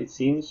sure. It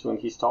seems when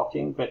he's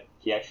talking, but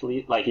he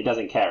actually he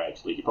doesn't care.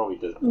 Actually, he probably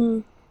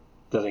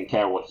doesn't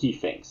care what he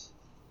thinks.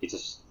 It's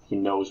just he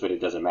knows that it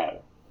doesn't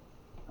matter,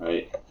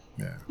 right?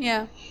 Yeah.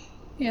 Yeah.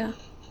 Yeah.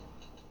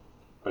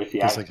 But if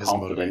you act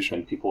confident,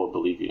 then people will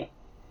believe you.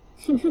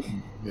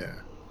 Yeah.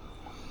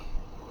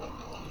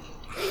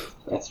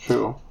 That's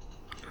true.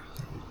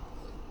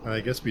 And I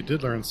guess we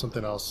did learn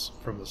something else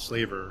from the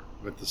slaver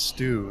with the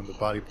stew and the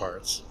body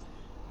parts,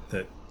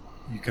 that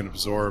you can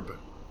absorb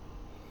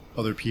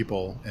other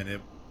people,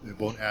 and it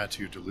won't add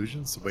to your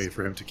delusions. The way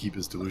for him to keep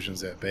his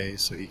delusions at bay,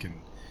 so he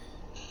can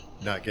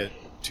not get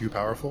too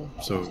powerful.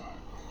 So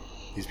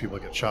these people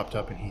get chopped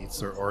up and he eats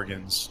their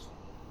organs,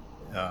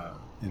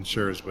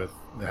 ensures with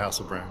the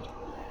Hasselbrand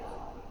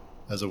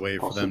as a way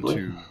for them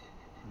to,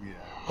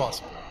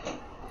 possibly.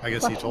 I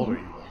guess he told her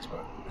he was,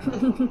 but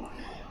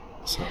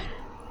so.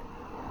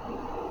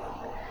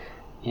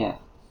 Yeah.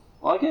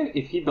 Well, again,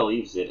 if he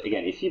believes it,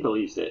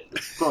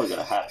 it's probably going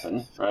to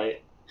happen,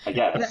 right? I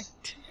guess.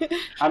 Right.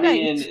 I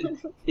mean,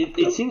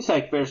 it seems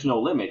like there's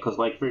no limit, because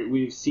like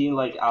we've seen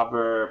like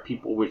other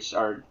people which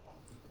are.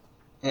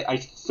 I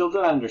still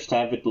don't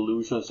understand the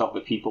delusions of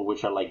the people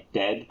which are like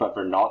dead, but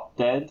they're not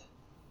dead.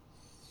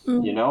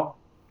 You know,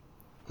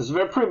 because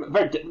they're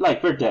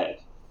dead.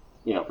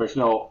 You know, there's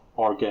no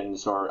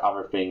organs or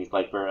other things,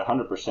 like they're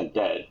 100%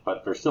 dead,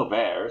 but they're still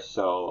there.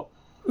 So,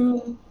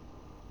 do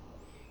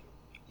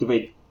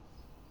they?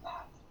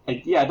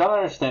 I don't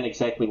understand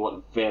exactly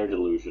what their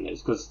delusion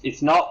is, because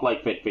it's not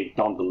like that they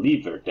don't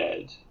believe they're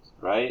dead,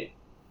 right?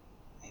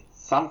 It's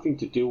something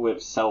to do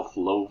with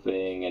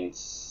self-loathing and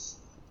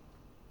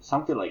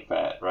something like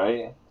that,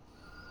 right?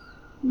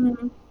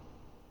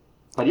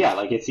 But yeah,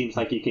 like it seems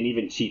like you can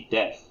even cheat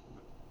death,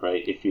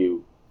 right? If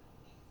you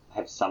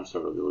have some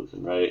sort of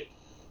delusion, right?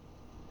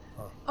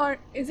 Or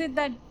is it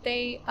that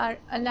they are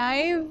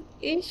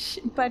alive-ish,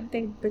 but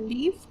they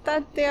believe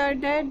that they are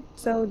dead,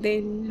 so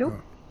they look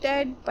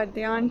dead, but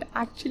they aren't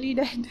actually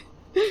dead?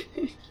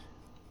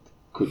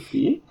 Could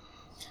be.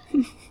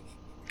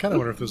 Kind of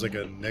wonder if there's like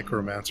a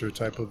necromancer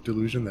type of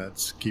delusion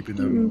that's keeping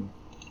them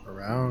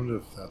around,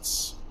 if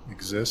that's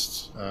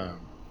exists.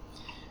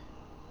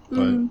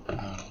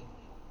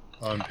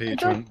 On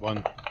page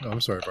one,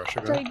 I'm sorry,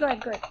 Varsha. Sorry, go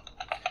ahead.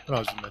 I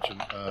was going to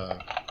mention,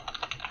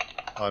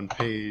 on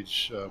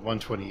page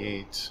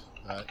 128,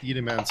 eat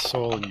a man's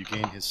soul and you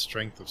gain his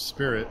strength of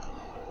spirit.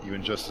 You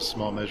ingest a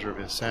small measure of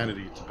his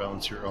sanity to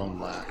balance your own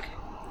lack.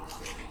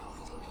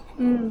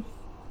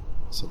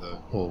 So the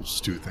whole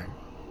stew thing.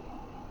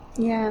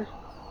 Yeah.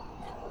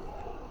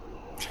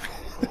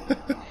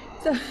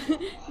 So,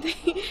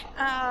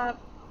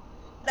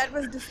 that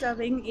was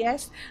disturbing,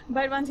 yes.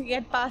 But once you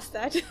get past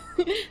that,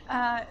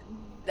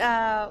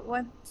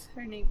 what's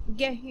her name?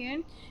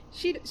 Gehian.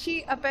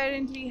 She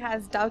apparently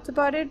has doubts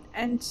about it,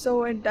 and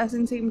so it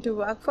doesn't seem to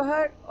work for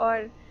her,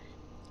 or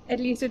at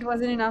least it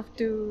wasn't enough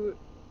to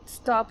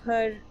stop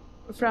her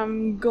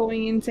from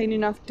going insane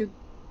enough to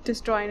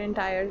destroy an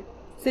entire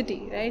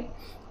city, right?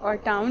 Or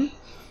town.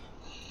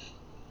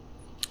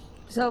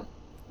 So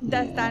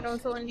does that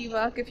also only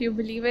work if you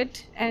believe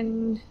it?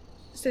 And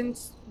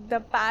since the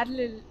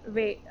parallel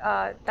way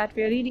that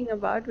we're reading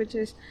about, which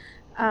is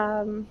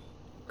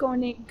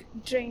Koenig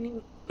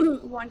draining,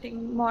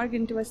 wanting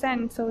Morgan to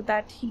ascend so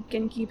that he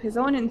can keep his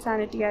own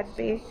insanity at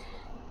bay,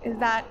 is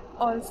that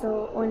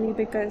also only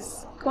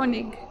because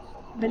Koenig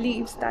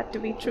believes that to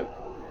be true?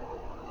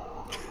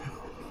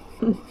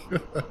 I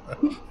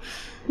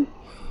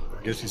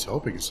guess he's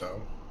hoping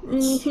so.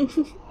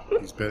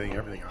 He's betting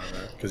everything on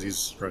that because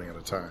he's running out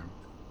of time.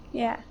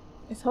 Yeah.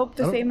 Is hope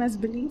the same as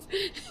belief?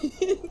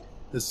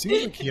 It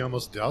seems like he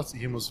almost doubts.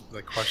 He almost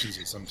like questions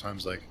it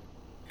sometimes. Like,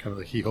 kind of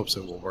like he hopes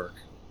it will work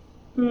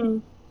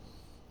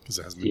because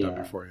it hasn't been done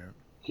before yet.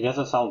 He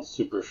doesn't sound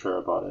super sure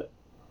about it.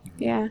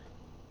 Yeah.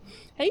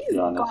 He's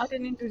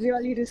gotten into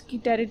really risky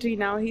territory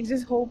now. He's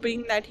just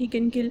hoping that he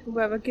can kill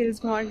whoever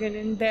kills Morgan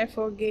and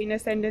therefore gain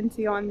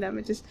ascendancy on them.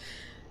 It's just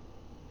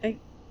like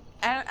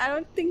I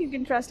don't think you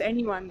can trust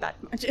anyone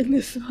that much in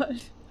this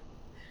world,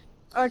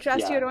 or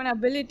trust your own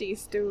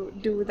abilities to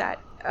do that.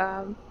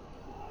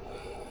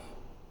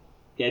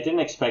 Yeah, I didn't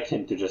expect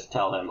him to just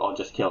tell him or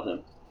just kill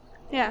him.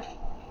 Yeah.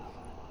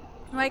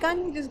 Why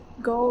can't he just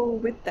go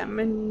with them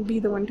and be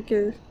the one to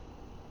kill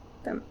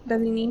them?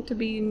 Does he need to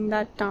be in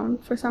that town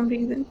for some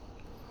reason?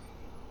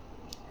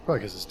 Probably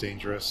because it's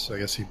dangerous. I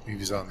guess if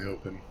he's out in the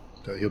open,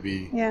 he'll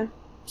be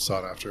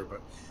sought after.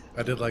 But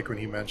I did like when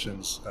he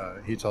mentions,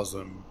 he tells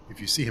them,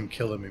 if you see him,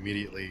 kill him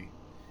immediately,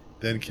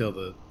 then kill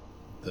the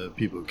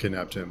people who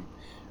kidnapped him.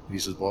 And he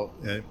says, well,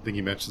 I think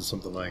he mentions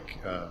something like,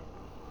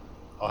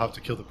 I'll have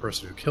to kill the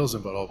person who kills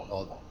him, but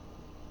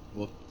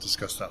we'll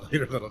discuss that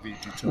later. That'll be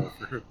detailed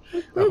for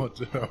I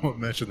won't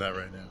mention that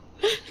right now.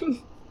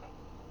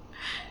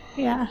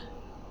 Yeah.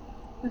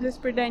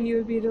 Just pretend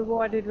you'll be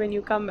rewarded when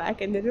you come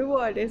back, and the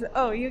reward is,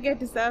 you get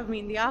to serve me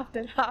in the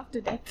after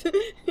death.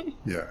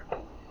 Yeah.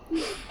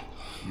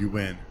 You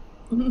win.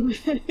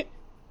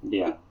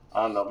 Yeah.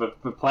 I don't know.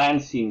 The plan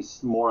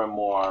seems more and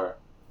more,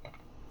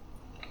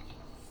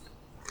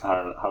 I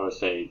don't know how to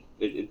say,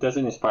 it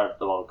doesn't inspire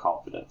a lot of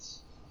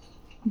confidence.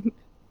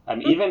 I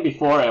mean, even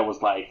before I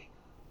was like,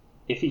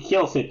 if he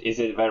kills it, is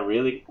it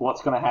really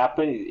what's going to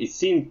happen? It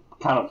seemed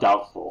kind of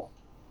doubtful.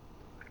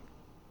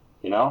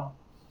 You know?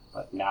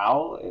 But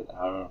now,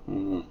 I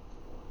don't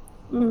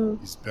know.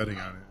 He's betting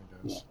on it,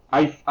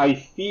 I guess. I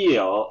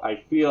feel,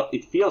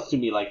 it feels to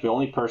me like the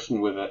only person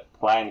with a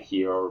plan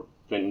here or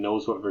that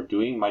knows what they're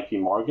doing might be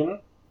Morgan,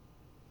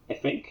 I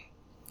think.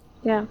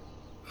 Yeah.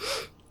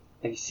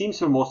 He seems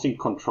the most in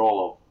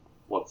control of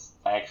what's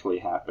actually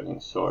happening,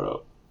 sort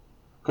of.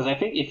 Because I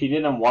think if he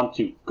didn't want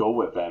to go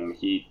with them,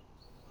 he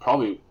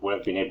probably would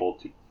have been able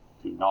to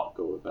not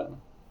go with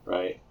them,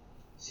 right?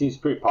 Seems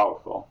pretty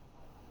powerful.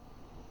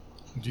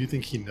 Do you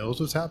think he knows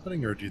what's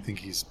happening, or do you think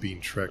he's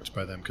being tricked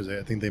by them? Because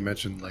I think they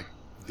mentioned, like,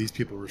 these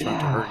people were trying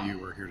to hurt you,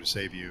 we're here to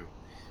save you.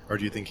 Or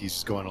do you think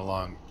he's going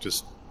along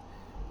just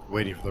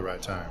waiting for the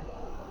right time?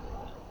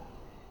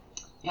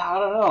 Yeah, I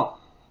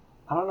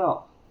don't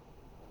know.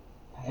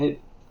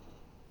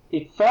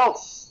 It felt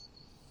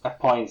at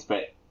points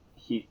that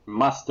he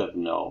must have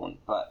known,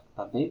 but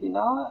maybe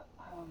not.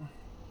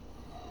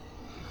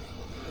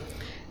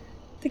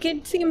 The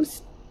kid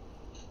seems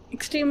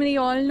extremely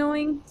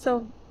all-knowing,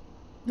 so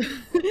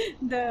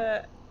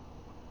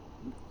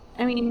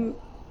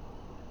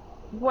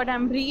what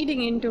I'm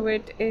reading into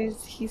it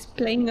is he's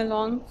playing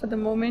along for the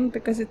moment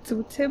because it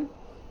suits him,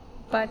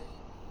 but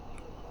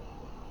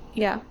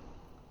yeah,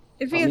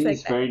 it feels like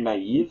he's very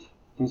naive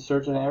in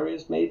certain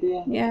areas,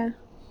 maybe. Yeah.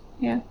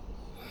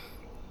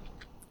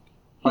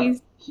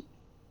 But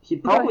he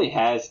probably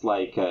has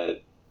like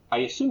I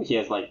assume he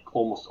has like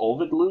almost all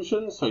the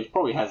delusions, so he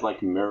probably has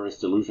like mirror's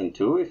delusion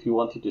too. If you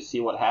wanted to see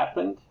what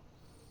happened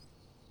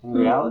in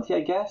reality,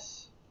 I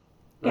guess.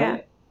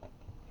 Right?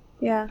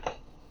 Yeah.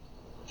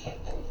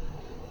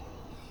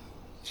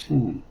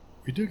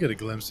 We do get a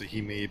glimpse that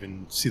he may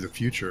even see the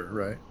future,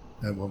 right?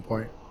 At one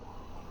point.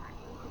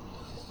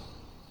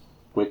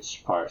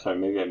 Which part? Sorry,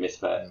 maybe I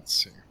missed that. Let's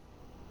see.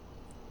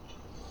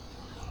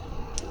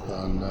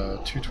 On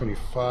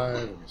 225,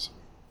 let me see.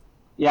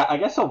 Yeah, I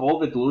guess of all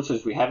the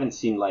delusions, we haven't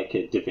seen like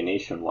a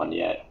divination one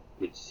yet,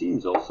 which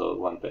seems also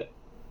one bit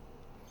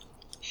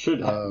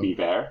should be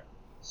there.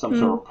 Some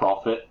sort of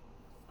prophet,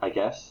 I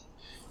guess.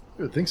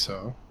 I would think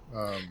so.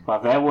 But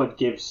that would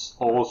give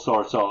all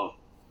sorts of,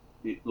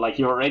 like,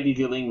 you're already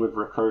dealing with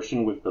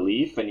recursion with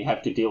belief, and you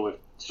have to deal with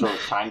sort of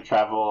time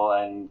travel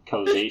and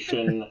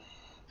causation,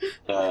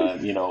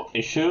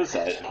 issues.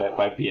 That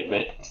might be a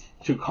bit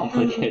too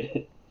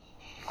complicated.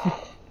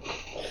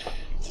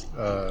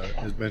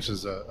 It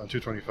mentions on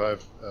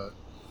 225,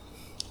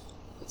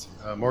 let's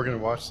see,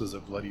 Morgan watched as the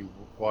bloody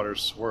water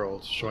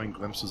swirled, showing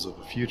glimpses of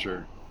the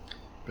future.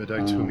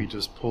 Bedecked, whom he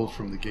just pulled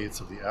from the gates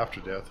of the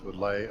afterdeath, would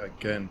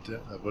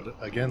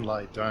again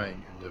lie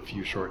dying in a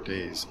few short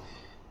days.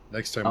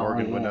 Next time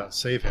Morgan would not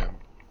save him,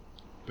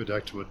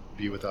 Bedecked would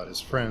be without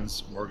his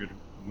friends.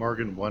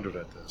 Morgan wondered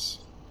at this.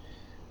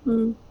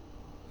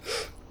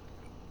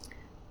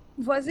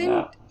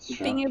 Wasn't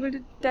being able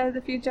to tell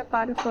the future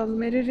part of a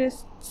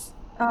mirrorist's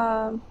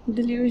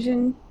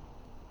delusion?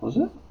 Was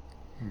it?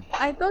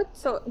 I thought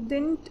so.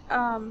 Didn't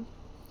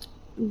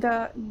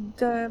the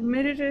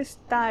mirrorist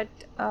that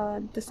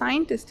the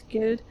scientist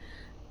killed,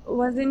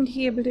 wasn't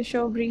he able to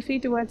show briefly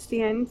towards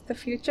the end the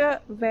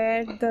future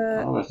where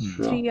the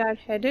three are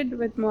headed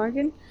with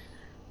Morgan?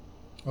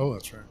 Oh,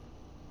 that's right.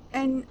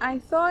 And I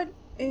thought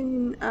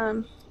in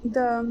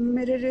the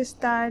mirrorist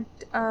that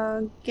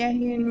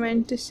Gahian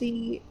went to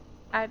see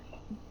at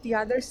the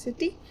other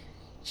city,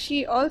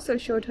 she also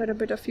showed her a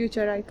bit of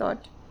future, I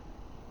thought.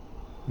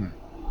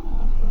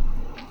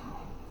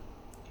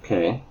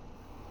 Okay.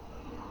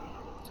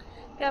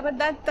 Yeah, but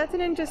that's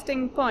an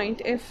interesting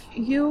point. If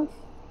you're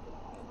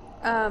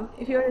a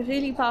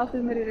really powerful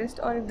mirrorist,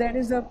 or if there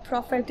is a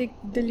prophetic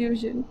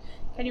delusion,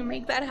 can you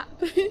make that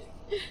happen?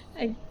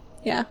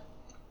 Yeah.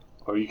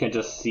 Or you can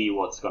just see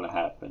what's going to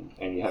happen,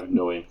 and you have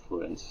no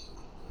influence.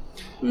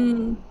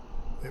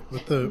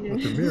 With the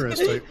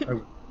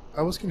mirrorist,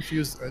 I was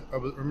confused. I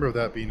remember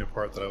that being a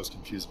part that I was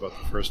confused about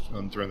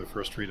during the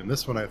first read. And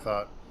this one,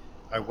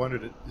 I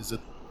wondered, is it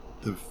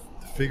the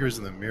figures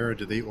in the mirror?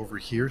 Did they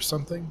overhear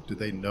something? Did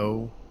they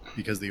know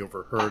because they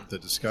overheard the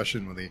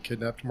discussion when they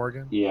kidnapped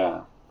Morgan?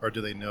 Yeah. Or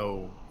do they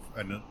know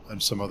in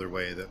some other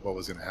way that what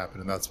was going to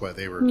happen, and that's why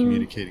they were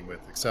communicating with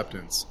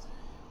Acceptance,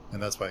 and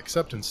that's why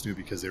Acceptance knew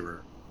because they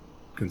were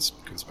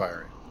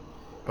conspiring.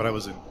 But I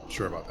wasn't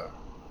sure about that.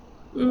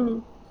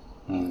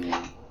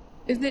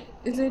 Is it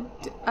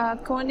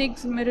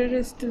Koenig's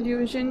mirrorist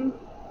delusion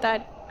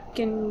that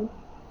can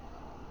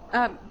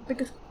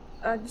because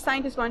the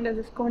scientist wonders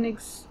if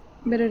Koenig's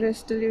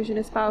mirrorist delusion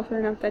is powerful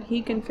enough that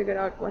he can figure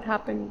out what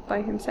happened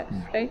by himself,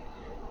 right?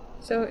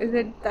 So is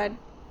it that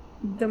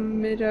the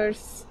mirror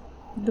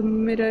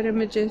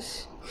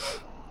images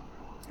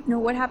know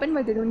what happened,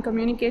 but they don't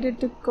communicate it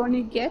to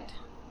Koenig yet?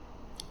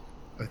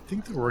 I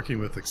think they're working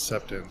with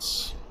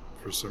Acceptance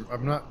for some.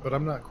 I'm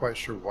not quite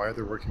sure why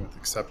they're working with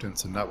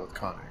Acceptance and not with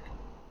Koenig.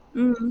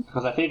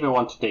 Because I think they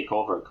want to take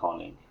over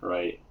Koenig,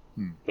 right?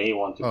 They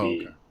want to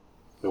be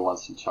the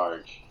ones in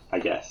charge, I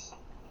guess.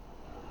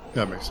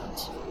 That makes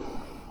sense.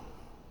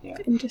 Yeah.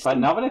 But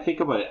now that I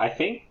think about it, I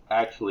think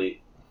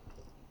actually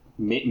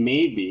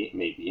maybe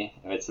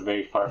it's a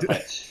very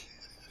far-fetched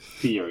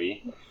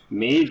theory.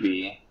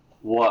 Maybe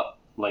what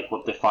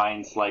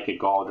defines like a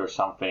god or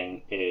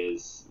something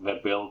is the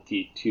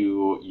ability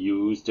to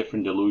use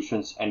different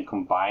delusions and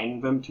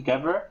combine them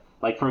together.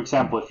 Like, for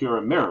example, if you're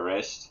a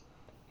mirrorist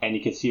and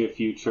you can see the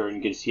future and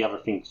you can see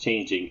everything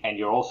changing, and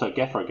you're also a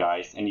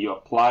Geffergeist, and you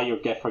apply your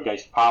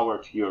Geffergeist power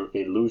to your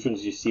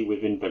illusions you see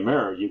within the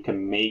mirror, you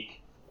can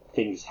make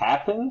things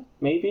happen,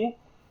 maybe,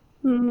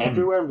 Mm.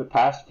 everywhere in the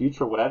past,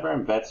 future, whatever,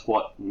 and that's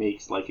what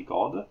makes like a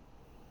god.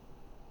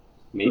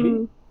 Maybe.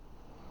 Mm.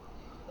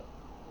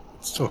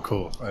 It's still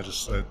cool. So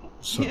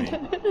neat.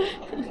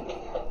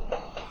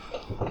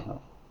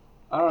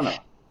 I don't know.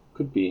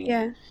 Could be.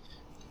 Yeah.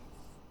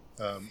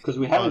 Because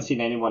we haven't seen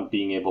anyone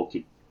being able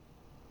to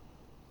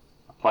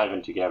apply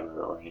them together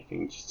or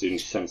anything, just doing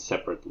them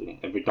separately,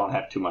 and we don't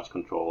have too much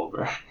control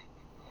over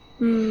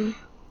Mm.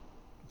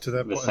 To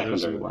that the point,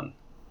 secondary one.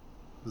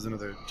 There's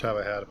another tab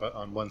I had about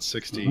on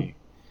 160.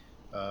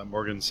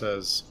 Morgan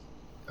says,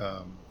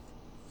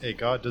 "A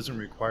god doesn't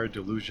require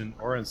delusion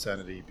or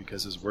insanity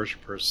because his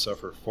worshippers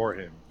suffer for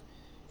him.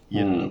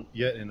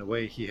 Yet in a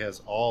way, he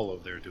has all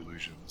of their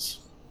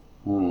delusions."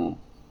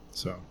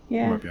 So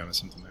Yeah. you might be onto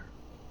something there.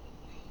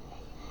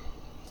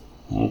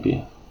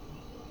 Maybe.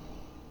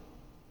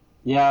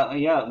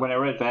 Yeah. When I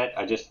read that,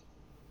 I just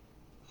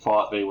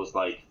thought it was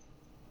like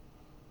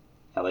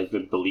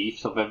the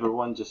beliefs of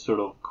everyone just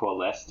sort of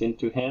coalesced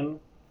into him.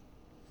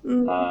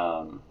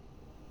 Mm.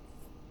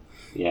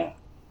 Yeah.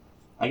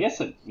 I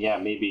guess,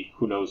 maybe,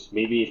 who knows,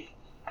 maybe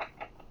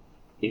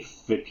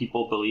if the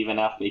people believe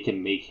enough, they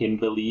can make him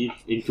believe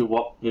into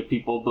what the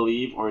people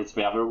believe, or it's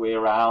the other way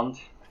around.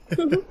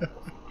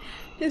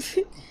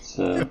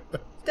 So,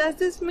 Does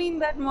this mean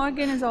that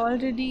Morgan is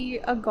already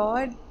a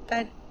god,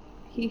 that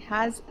he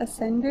has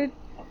ascended?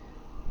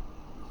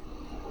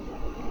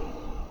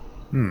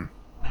 I don't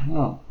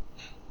know.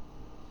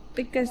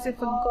 Because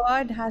if a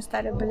god has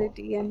that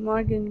ability and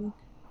Morgan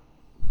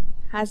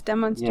has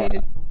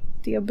demonstrated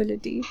the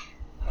ability.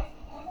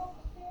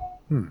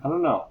 I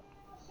don't know.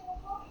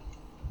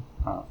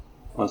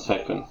 1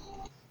 second.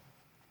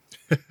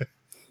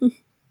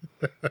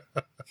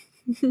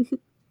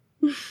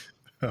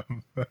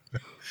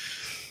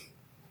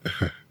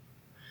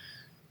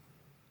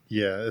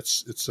 Yeah,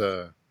 it's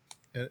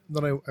and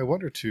then I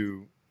wonder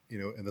too,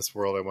 in this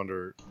world, I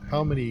wonder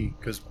how many,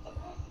 because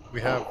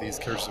we have these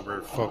characters that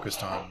we're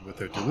focused on with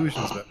their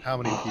delusions, but how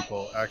many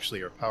people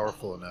actually are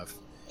powerful enough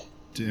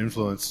to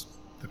influence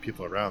the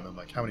people around them?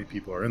 Like, how many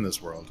people are in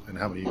this world, and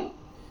how many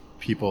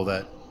people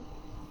that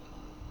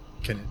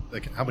can,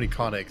 like, how many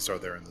Koenigs are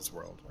there in this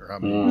world, or how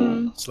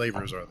many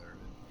slavers are there?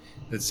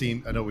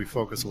 I know we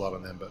focus a lot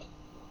on them, but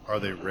are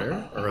they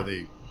rare or are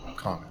they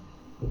common?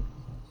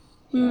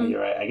 Yeah,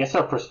 you're right. I guess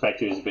our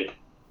perspective is a bit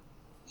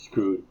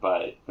screwed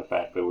by the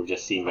fact that we're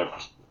just seeing their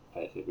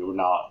perspective. We're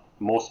not.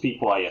 Most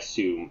people, I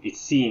assume, it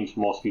seems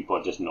most people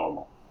are just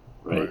normal,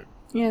 right?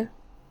 Yeah.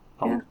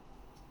 From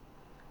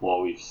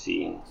what we've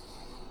seen,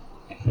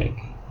 I think.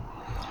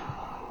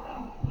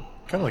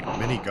 Kind of like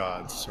mini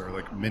gods or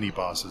like mini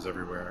bosses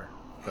everywhere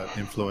that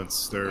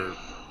influence their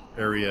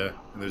area,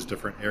 and there's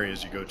different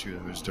areas you go to,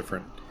 and there's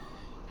different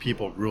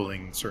people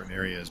ruling certain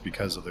areas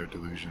because of their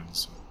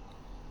delusions.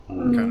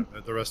 Kind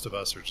of, the rest of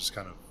us are just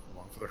kind of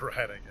along for the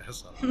ride, I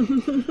guess.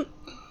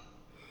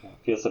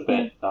 Feels a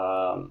bit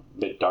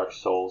Dark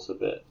Souls, a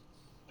bit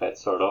that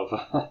sort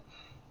of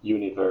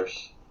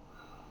universe.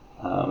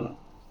 I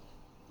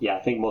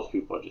think most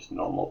people are just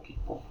normal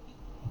people,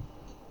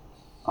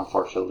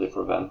 unfortunately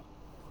for them.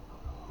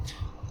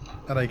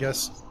 And I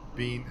guess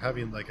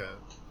having like a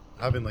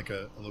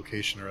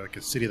location or like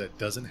a city that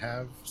doesn't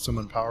have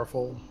someone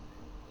powerful,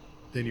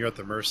 then you're at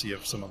the mercy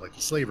of someone like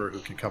the slaver who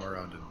can come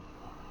around and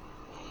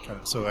kind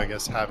of. So I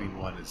guess having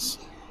one is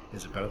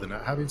it better than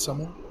not having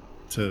someone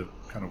to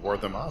kind of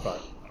ward them off? I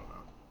don't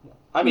know.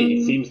 I mean,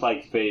 it seems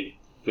like the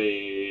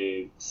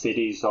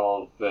cities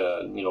of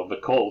the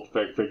cult,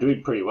 they're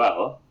doing pretty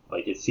well.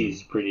 Like, it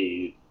seems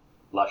pretty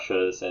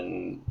luscious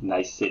and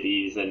nice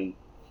cities, and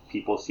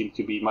people seem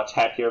to be much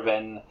happier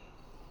than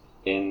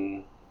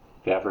in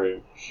the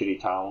other shitty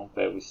town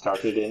that we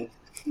started in.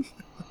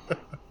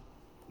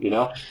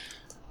 Yeah.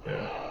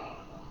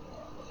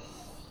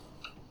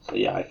 So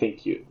I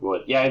think you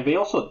would. Yeah, and they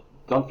also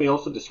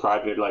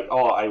describe it like,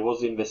 oh, I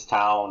was in this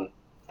town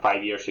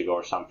 5 years ago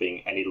or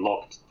something, and it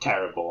looked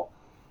terrible.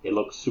 It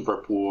looked super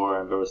poor,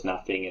 and there was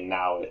nothing, and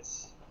now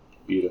it's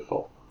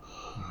beautiful.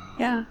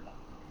 Yeah.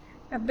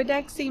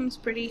 Bedak seems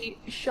pretty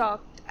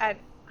shocked at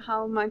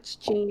how much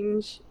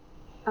change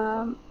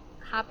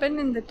happened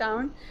in the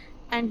town,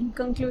 and he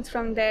concludes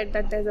from there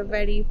that there's a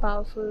very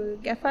powerful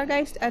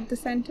Gefahrgeist at the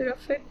center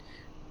of it.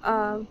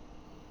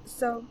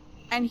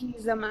 And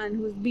he's a man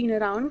who's been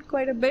around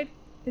quite a bit,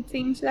 it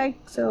seems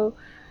like. So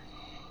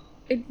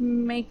it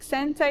makes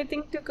sense, I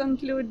think, to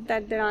conclude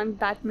that there aren't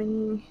that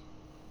many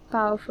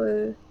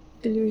powerful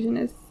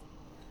delusionists.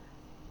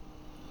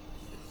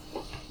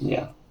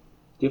 Yeah.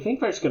 Do you think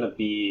there's going to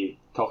be,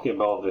 talking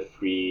about the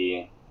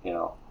three,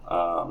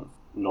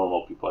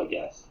 normal people, I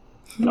guess?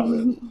 Not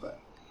really, but...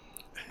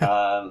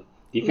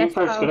 do you think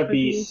there's going to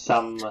be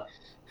some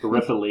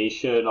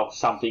revelation of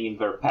something in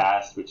their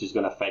past which is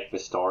going to affect the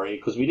story?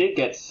 Because we did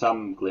get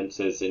some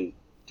glimpses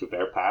into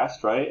their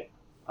past, right?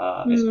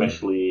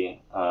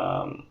 Especially,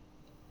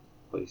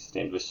 what is his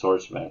name? The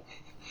swordsman.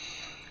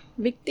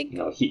 Victic?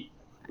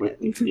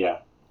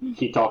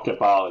 He talked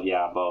about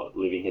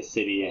leaving his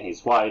city and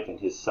his wife and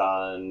his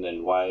son,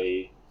 and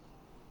why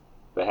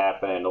that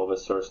happened and all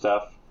this sort of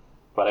stuff.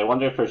 But I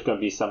wonder if there's going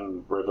to be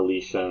some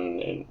revelation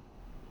in,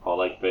 or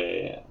like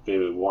the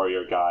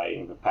warrior guy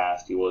in the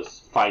past, he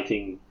was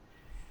fighting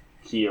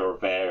here or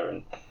there,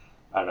 and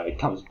I don't know, it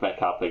comes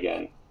back up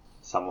again.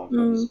 Someone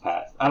from his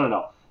past. I don't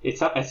know.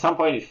 It's at some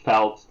point it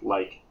felt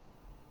like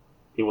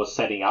it was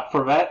setting up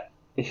for that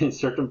in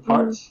certain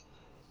parts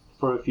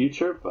for the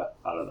future, but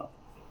I don't know.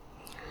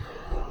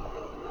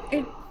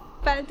 It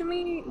felt to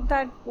me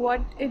that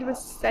what it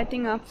was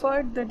setting up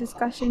for, the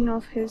discussion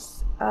of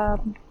his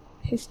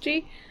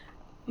history,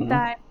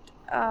 that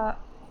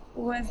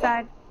was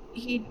that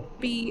he'd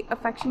be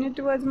affectionate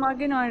towards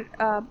Morgan, or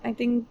I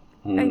think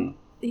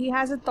he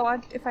has a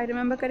thought, if I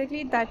remember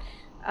correctly, that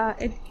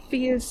it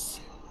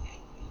feels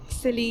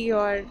silly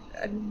or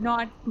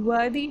not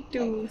worthy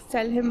to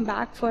sell him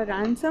back for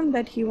ransom,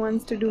 that he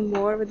wants to do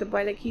more with the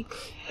boy, like he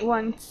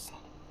wants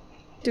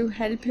to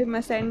help him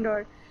ascend,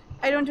 or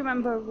I don't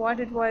remember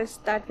what it was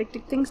that Victor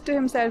thinks to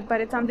himself,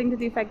 but it's something to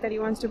the effect that he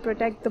wants to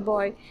protect the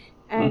boy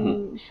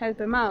and help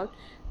him out.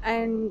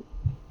 And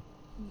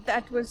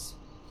that was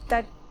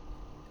that,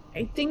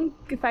 I think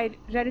if I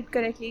read it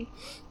correctly,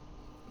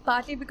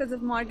 partly because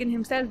of Morgan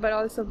himself, but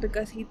also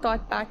because he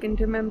thought back and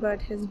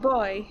remembered his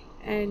boy,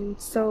 and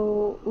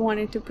so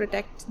wanted to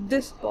protect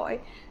this boy.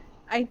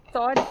 I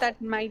thought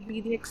that might be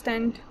the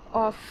extent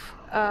of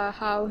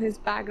how his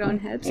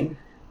background helps,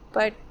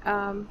 but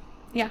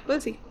yeah, we'll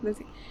see. It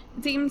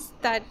seems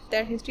that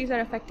their histories are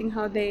affecting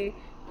how they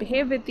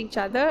behave with each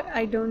other.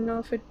 I don't know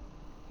if it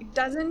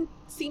doesn't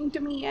seem to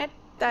me yet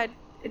that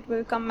it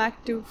will come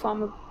back to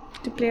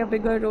play a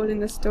bigger role in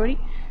the story.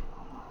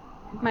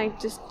 It might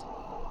just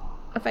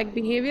affect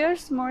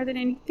behaviors more than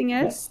anything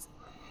else.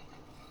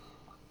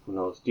 Who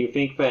knows? Do you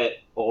think that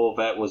all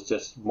that was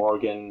just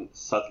Morgan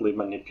subtly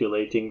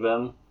manipulating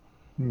them?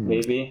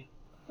 Maybe?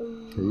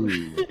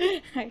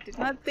 I did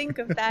not think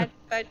of that,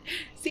 but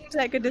seems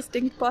like a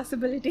distinct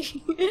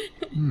possibility.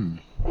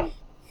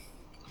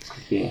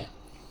 Yeah.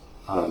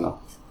 I don't know.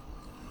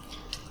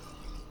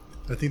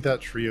 I think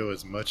that trio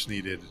is much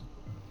needed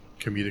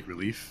comedic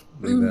relief.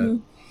 I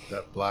mean,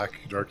 that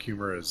black, dark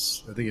humor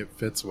is, I think it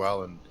fits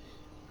well. And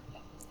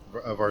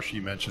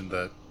Varshi mentioned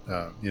that,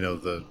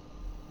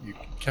 you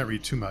can't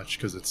read too much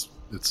because it's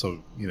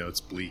so,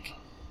 it's bleak.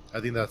 I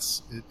think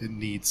it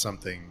needs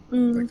something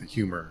like the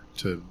humor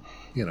to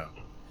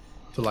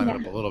line it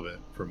up a little bit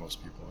for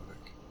most people, I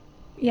think.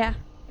 Yeah.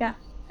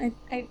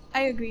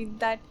 I agree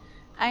that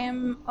I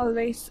am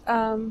always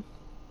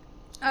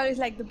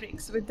like the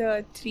breaks with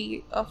the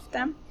three of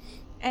them,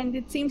 and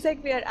it seems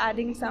like we are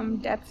adding some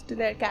depth to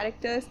their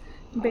characters.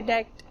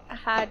 Bedekt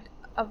had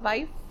a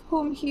wife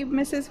whom he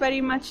misses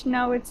very much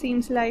now, it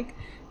seems like,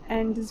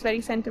 and is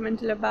very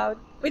sentimental about,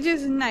 which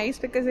is nice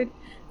because it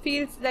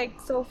feels like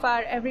so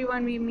far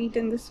everyone we meet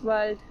in this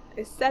world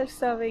is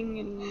self-serving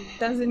and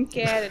doesn't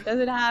care, it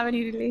doesn't have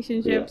any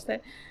relationships.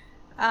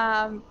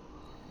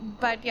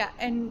 But yeah,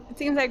 and it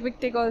seems like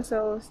Victor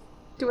also,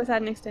 to a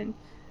certain extent,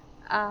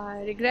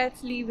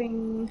 regrets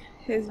leaving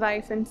his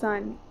wife and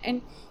son.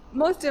 And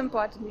most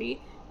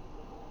importantly,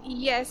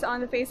 yes,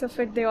 on the face of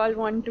it, they all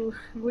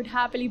would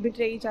happily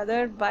betray each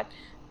other, but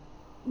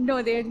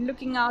no, they're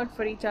looking out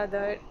for each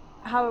other,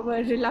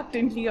 however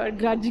reluctantly or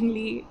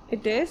grudgingly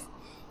it is.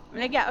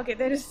 Like, yeah, okay,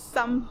 there is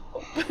some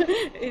hope.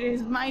 It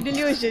is my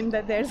delusion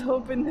that there's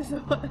hope in this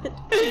world.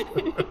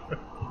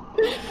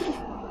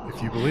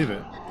 If you believe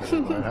it,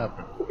 then it might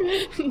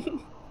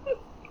happen.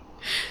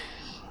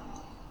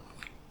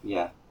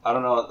 Yeah, I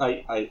don't know.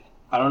 I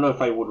don't know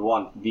if I would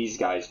want these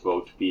guys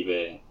both to be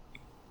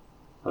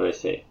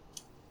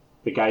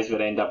the guys that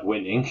end up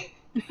winning.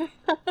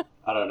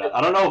 I don't know.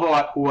 I don't know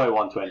who I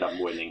want to end up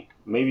winning.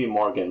 Maybe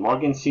Morgan.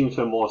 Morgan seems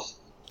the most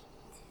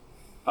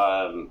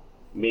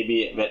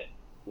maybe that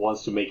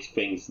wants to make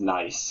things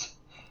nice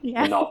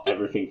and not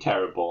everything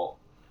terrible.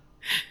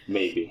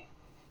 Maybe,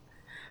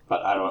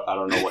 but I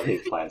don't know what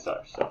his plans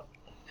are. So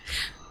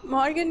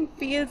Morgan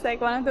feels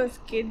like one of those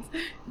kids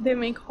they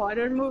make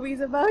horror movies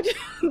about,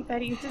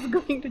 that he's just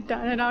going to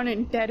turn around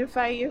and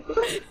terrify you.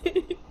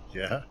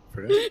 Yeah,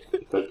 pretty.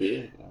 Could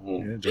be.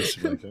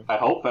 Just like it. I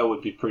hope that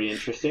would be pretty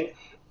interesting.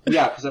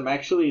 Yeah, because I'm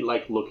actually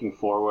looking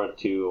forward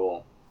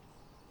to,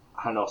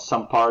 I don't know,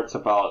 some parts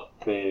about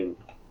the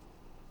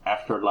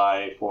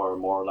afterlife or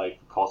more like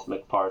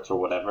cosmic parts or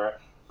whatever.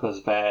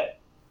 Because that,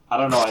 I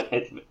don't know,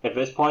 at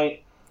this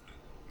point,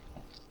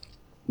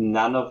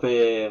 none of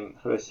the,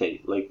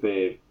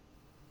 the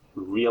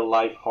real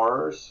life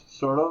horrors,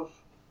 sort of,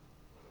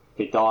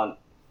 they don't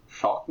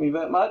shock me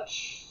that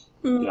much.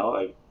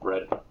 I've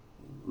read a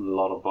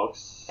lot of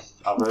books,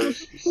 other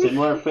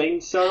similar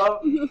things, sort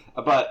of.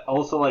 But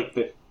also,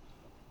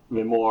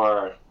 the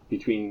more,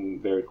 between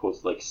very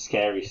quotes,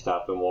 scary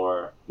stuff, the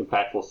more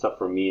impactful stuff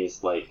for me is,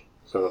 sort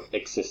of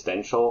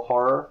existential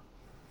horror.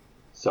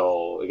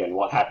 So, again,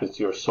 what happens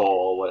to your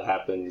soul, what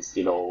happens,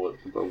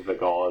 with the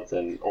gods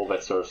and all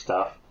that sort of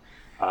stuff.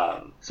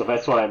 So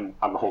that's what I'm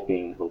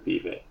hoping will be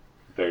the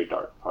very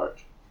dark part,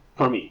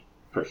 for me,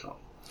 personally.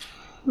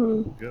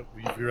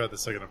 We read the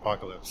second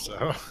Apocalypse,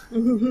 so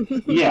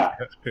Yeah,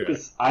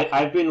 because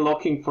I've been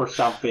looking for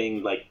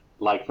something like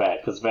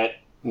that, because that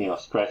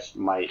scratched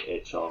my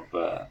itch of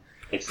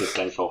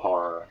existential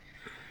horror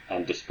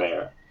and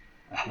despair.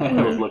 I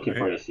was looking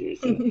for this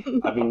series,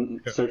 and I've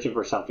been searching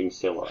for something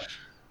similar.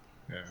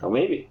 Yeah. So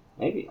maybe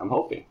I'm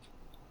hoping.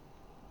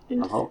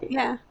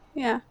 Yeah.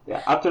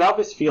 Up to now,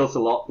 this feels a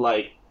lot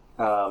like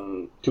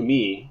to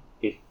me.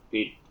 It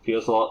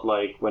feels a lot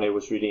like when I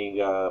was reading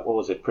what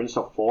was it, Prince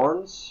of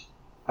Thorns,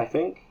 I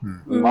think,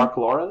 Mark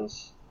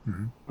Lawrence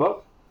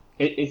book.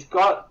 It's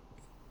got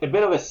a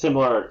bit of a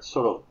similar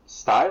sort of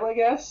style, I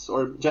guess,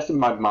 or just in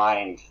my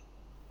mind,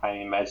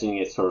 I'm imagining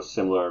it sort of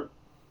similar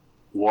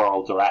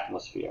world or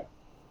atmosphere.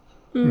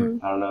 I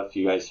don't know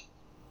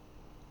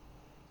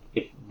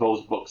if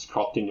those books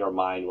cropped in your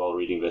mind while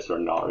reading this or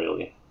not,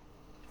 really.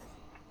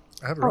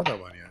 I haven't read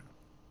that one yet.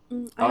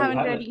 I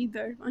haven't read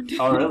either.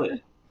 Oh,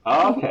 really?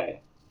 Oh,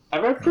 okay.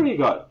 I've read pretty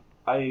good.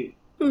 I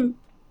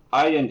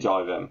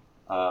enjoy them.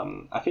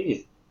 I think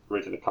he's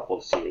written a couple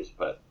of series,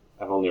 but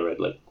I've only read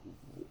like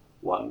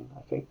one,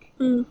 I think.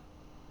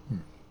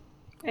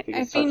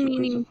 I've been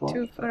meaning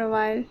to for a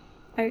while.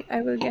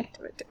 I will get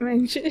to it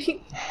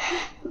eventually.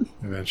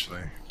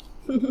 Eventually.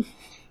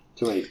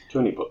 Too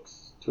many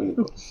books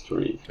to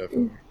read.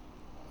 Definitely.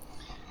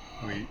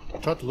 We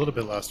talked a little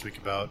bit last week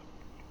about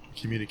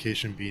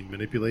communication being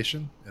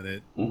manipulation, and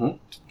a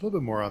little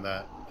bit more on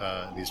that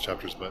in these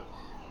chapters, but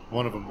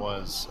one of them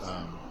was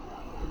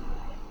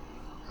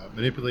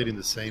manipulating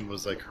the same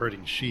was like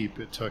herding sheep.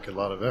 It took a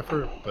lot of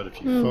effort, but if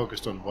you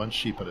focused on one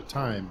sheep at a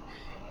time,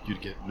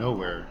 you'd get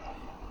nowhere.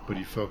 But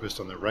you focused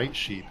on the right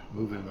sheep,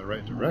 moving in the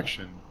right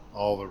direction,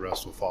 all the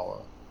rest will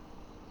follow.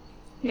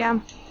 Yeah.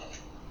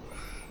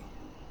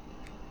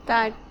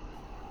 That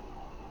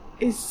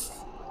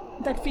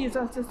feels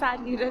also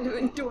sadly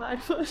relevant to our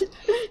world.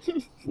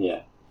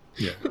 Yeah.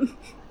 Yeah.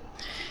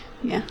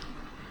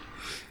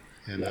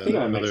 And, I think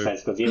that makes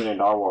sense, because even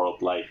in our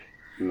world, like,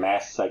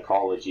 mass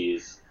psychology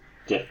is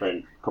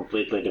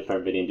completely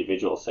different than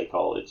individual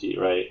psychology,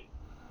 right?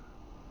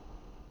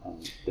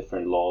 And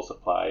different laws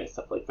apply and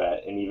stuff like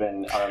that. And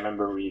even I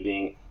remember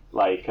reading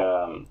like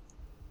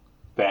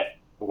that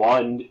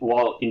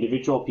while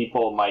individual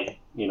people might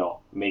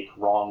make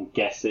wrong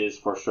guesses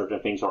for certain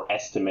things or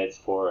estimates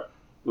for,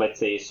 let's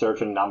say, a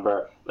certain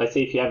number. Let's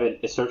say if you have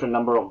a certain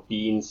number of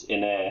beans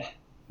in a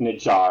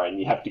jar and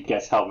you have to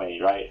guess how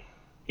many, right?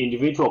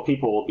 Individual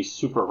people will be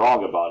super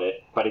wrong about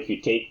it, but if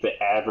you take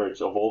the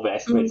average of all the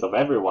estimates of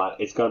everyone,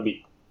 it's going to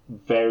be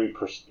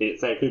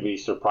it's actually be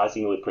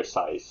surprisingly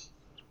precise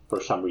for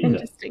some reason.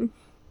 Interesting.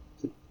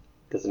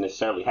 Doesn't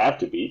necessarily have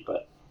to be,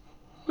 but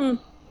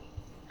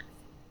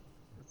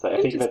so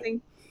I think that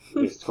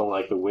it's kind of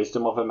like the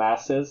wisdom of the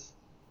masses.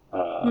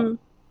 But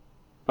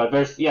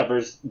there's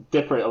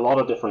a lot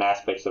of different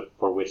aspects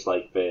for which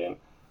like the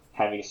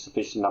having a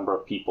sufficient number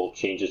of people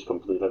changes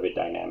completely the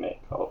dynamic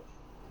of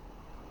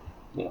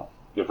you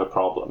have a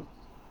problem.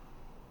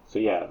 So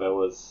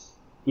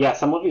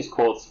some of these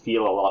quotes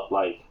feel a lot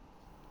like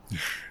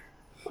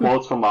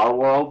quotes from our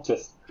world,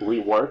 just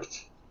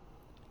reworked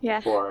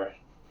for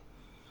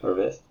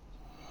this.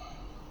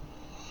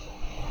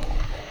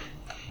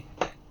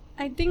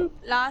 I think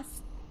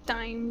last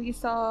time we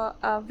saw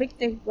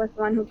Victor was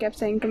the one who kept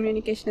saying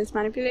communication is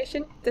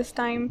manipulation. This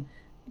time,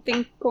 I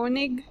think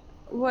Koenig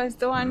was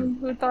the one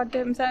who thought to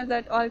himself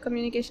that all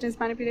communication is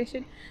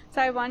manipulation.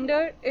 So I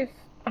wonder if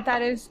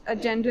that is a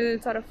general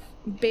sort of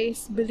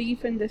base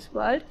belief in this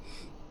world,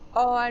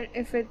 or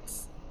if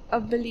it's a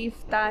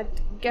belief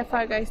that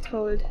Gefargeist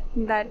hold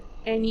that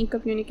any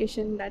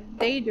communication that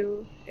they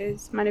do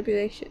is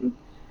manipulation.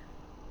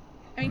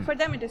 I mean, for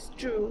them it is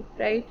true,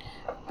 right?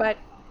 But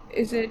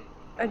is it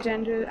a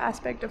general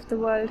aspect of the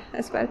world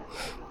as well?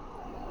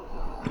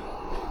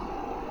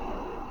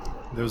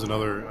 There was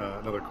another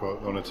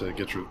quote I wanted to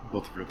get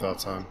both of your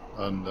thoughts on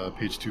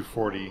page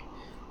 240.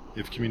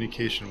 If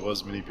communication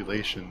was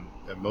manipulation,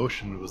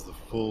 emotion was a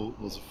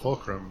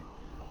fulcrum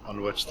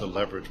on which the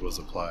leverage was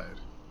applied.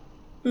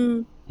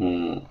 Yeah,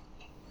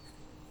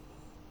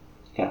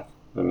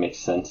 that makes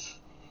sense.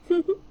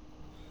 That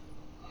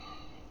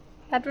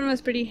one was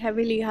pretty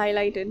heavily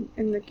highlighted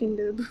in the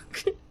Kindle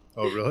book.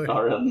 Oh, really?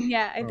 Oh, really?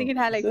 Yeah, I think it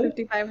had like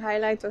 55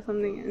 highlights or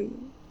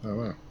something. Oh,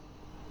 wow.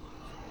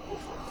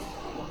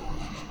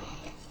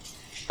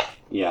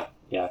 Yeah,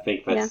 I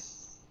think that's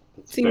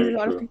Seems very a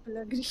lot true. of people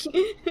agree.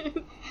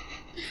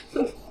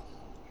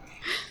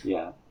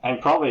 Yeah, and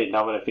probably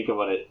now that I think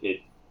about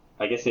it,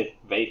 I guess if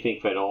they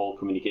think that all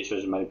communication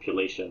is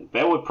manipulation,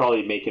 that would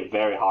probably make it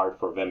very hard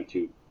for them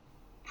to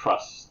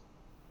trust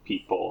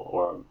people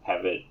or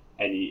have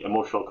any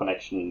emotional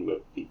connection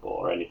with people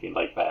or anything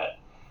like that.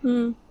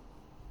 You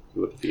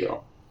would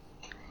feel.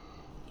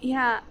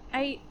 Yeah,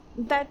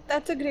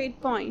 that's a great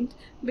point,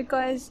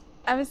 because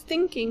I was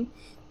thinking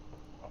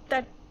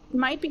that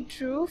might be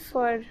true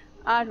for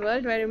our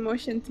world where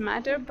emotions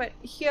matter, but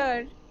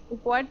here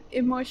what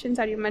emotions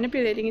are you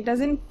manipulating? It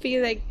doesn't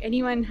feel like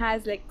anyone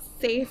has like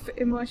safe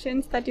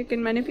emotions that you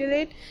can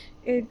manipulate.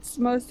 It's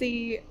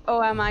mostly,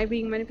 oh, am I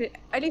being manipulated?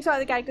 At least all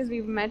the characters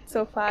we've met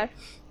so far,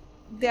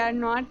 they are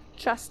not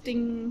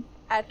trusting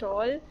at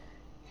all.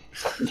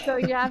 So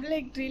you have to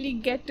like really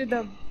get to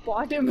the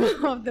bottom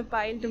of the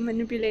pile to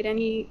manipulate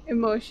any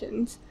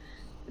emotions,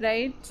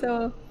 right?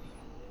 So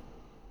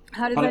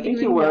how does But I that think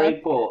even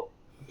work?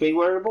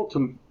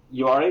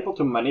 you are able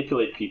to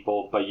manipulate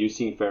people by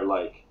using their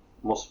like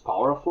most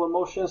powerful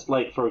emotions.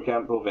 Like for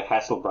example, the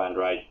Hasselbrand,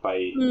 right?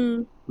 By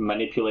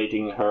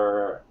manipulating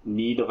her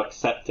need of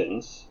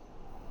acceptance,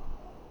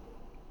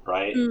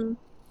 right?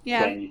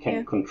 Yeah. Then you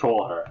can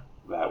control her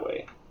that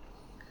way,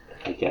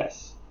 I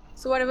guess.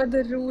 So whatever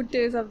the root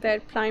is of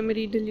their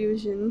primary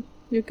delusion,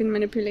 you can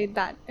manipulate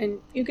that, and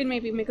you can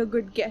maybe make a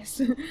good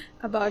guess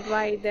about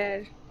why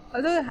they're.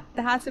 Although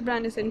the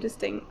Hasselbrand is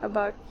interesting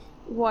about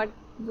what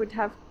would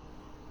have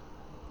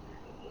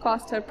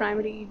caused her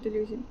primary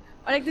delusion.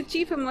 Or like the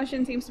chief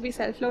emotion seems to be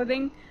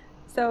self-loathing,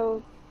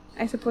 so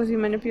I suppose you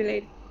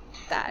manipulate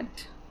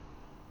that.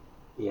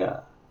 Yeah,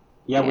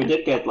 we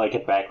did get like a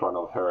background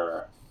of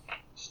her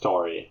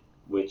story,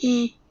 which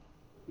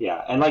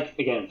yeah, and like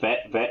again,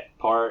 that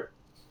part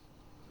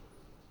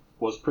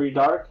was pretty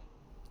dark.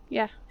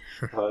 Yeah.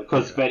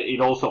 Because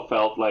it also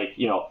felt like,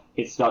 you know,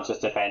 it's not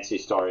just a fantasy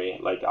story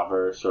like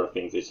other sort of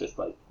things. It's just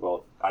like,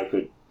 well, I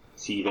could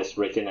see this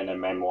written in a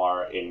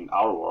memoir in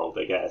our world,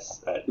 I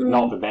guess.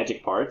 Not the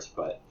magic parts,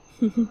 but,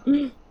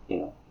 you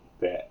know,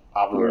 the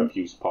other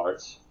abuse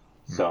parts.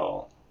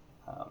 So,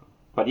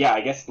 but yeah,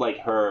 I guess like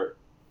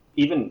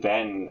even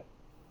then,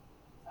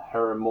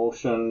 her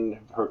emotion,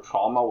 her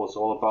trauma was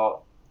all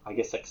about, I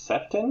guess,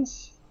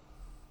 acceptance,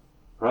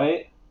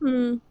 right?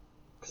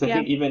 Because I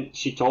think even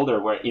she told her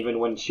where even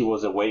when she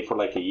was away for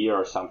like a year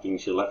or something,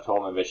 she left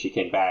home and when she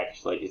came back,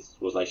 she's like, it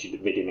was like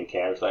they didn't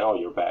care. It's like, oh,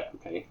 you're back,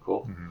 okay,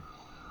 cool.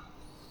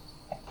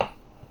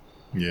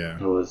 Yeah.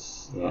 It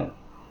was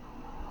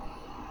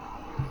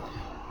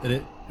And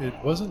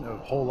it wasn't a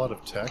whole lot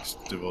of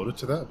text devoted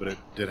to that, but it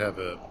did have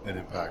an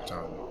impact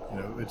on,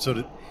 you know,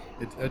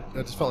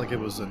 I just felt like it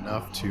was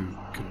enough to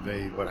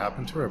convey what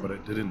happened to her, but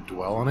it didn't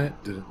dwell on it.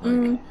 Didn't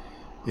like,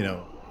 you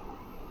know,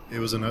 it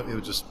was enough. It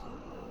was just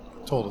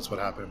told us what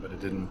happened, but it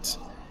didn't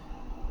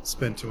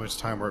spend too much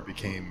time where it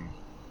became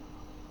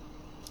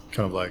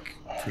kind of like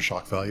for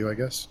shock value, I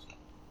guess.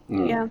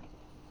 Yeah.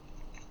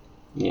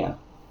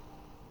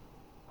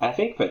 I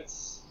think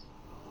that's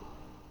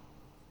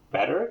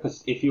better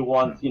because if you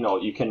want, you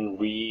know, you can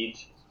read,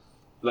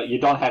 like you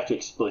don't have to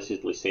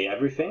explicitly say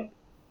everything,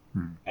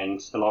 and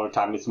a lot of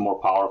time it's more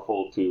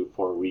powerful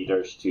for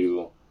readers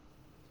to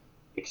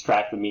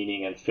extract the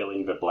meaning and fill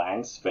in the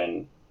blanks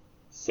than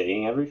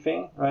saying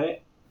everything,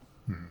 right?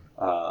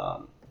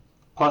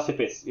 Plus, if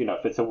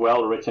it's a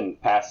well-written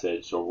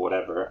passage or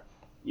whatever,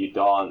 you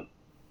don't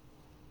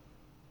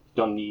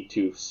need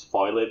to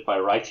spoil it by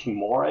writing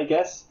more, I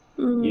guess.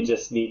 You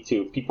just need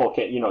to. People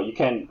can, you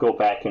can go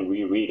back and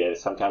reread it.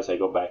 Sometimes I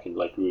go back and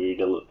like reread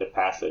the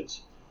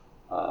passage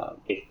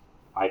if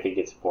I think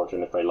it's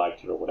important, if I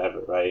liked it or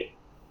whatever, right?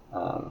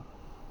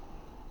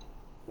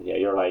 Yeah,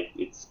 you're right.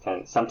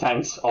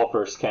 Sometimes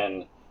authors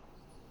can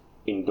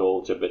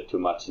indulge a bit too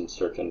much in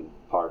certain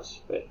parts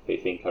that they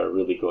think are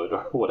really good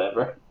or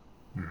whatever.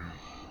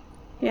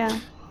 Yeah.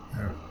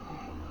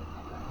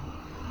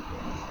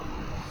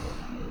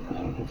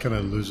 It kind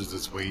of loses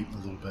its weight a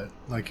little bit.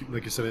 Like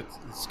you said,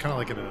 it's kind of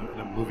like in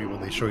a movie when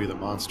they show you the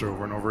monster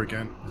over and over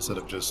again, instead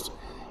of just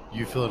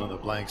you fill it in the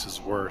blanks is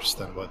worse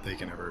than what they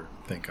can ever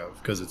think of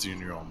because it's in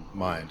your own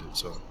mind, and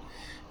so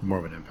more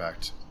of an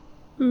impact.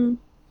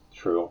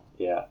 True.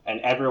 Yeah, and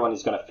everyone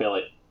is going to fill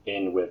it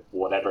in with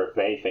whatever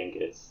they think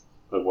is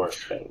the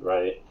worst thing,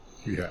 right?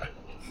 Yeah.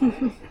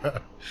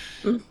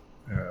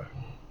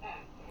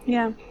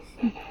 Yeah.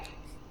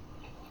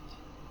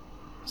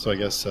 So I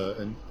guess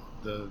and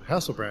the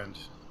Hasselbrand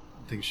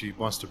thinks she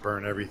wants to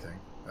burn everything.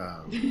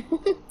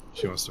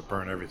 She wants to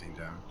burn everything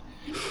down.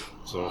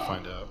 So we'll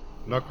find out.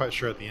 I'm not quite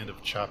sure at the end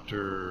of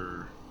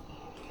chapter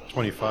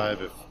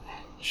 25 if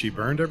she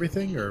burned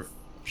everything or if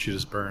she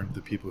just burned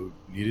the people who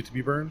needed to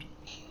be burned,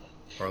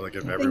 or like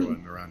if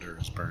everyone around her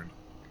is burned.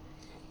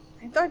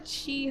 I thought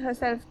she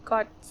herself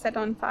got set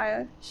on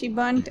fire. She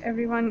burnt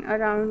everyone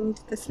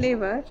around the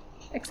slaver,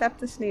 except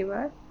the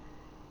slaver,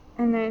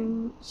 and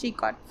then she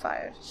caught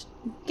fire.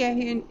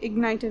 Kahin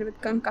ignited with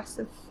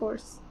concussive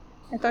force.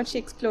 I thought she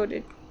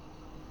exploded.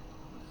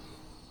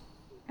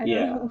 I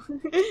don't know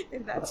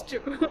if that's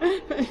true,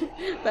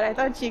 but I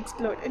thought she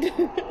exploded.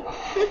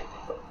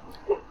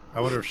 I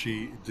wonder if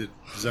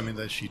does that mean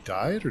that she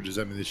died, or does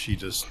that mean that she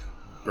just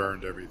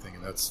burned everything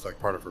and that's like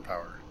part of her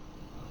power?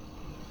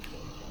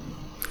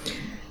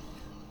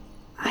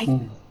 I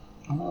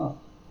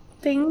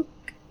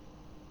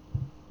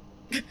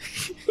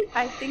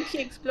think she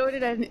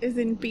exploded and is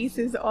in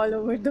pieces all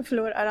over the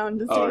floor around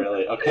the stage. Oh,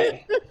 really?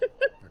 Okay.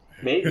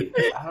 Maybe.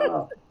 I don't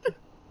know.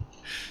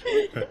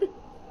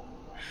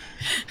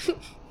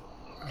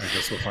 I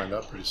guess we'll find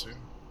out pretty soon.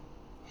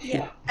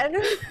 Yeah. I don't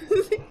know.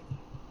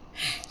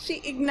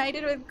 She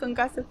ignited with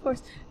concussive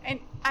force, and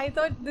I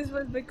thought this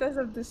was because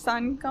of the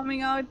sun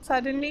coming out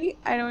suddenly.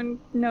 I don't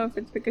know if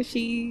it's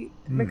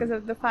because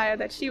of the fire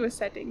that she was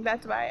setting.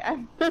 That's why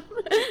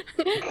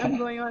I'm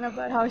going on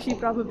about how she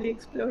probably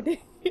exploded.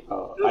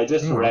 I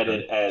just read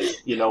it as,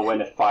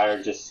 when a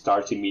fire just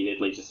starts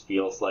immediately, just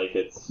feels like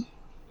it's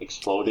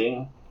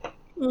exploding.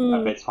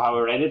 That's how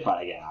I read it,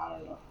 but again, I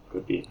don't know.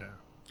 Could be.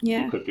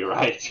 Yeah. You could be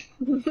right.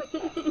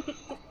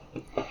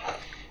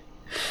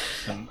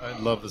 And I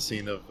love the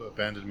scene of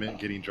abandonment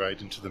getting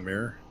dragged into the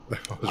mirror.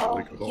 That was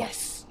really cool.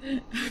 Yes.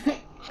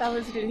 That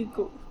was really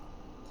cool.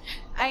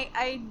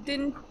 I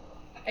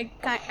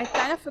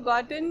kind of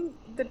forgotten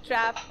the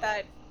trap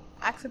that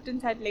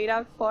Acceptance had laid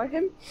out for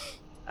him.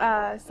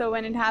 So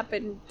when it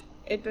happened,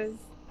 it was,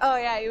 oh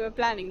yeah, you were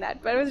planning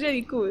that. But it was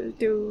really cool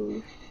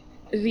to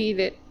read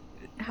it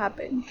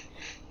happen.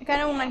 I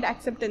kind of want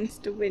Acceptance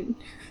to win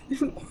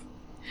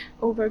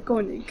over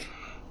Koenig.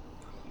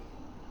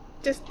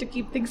 Just to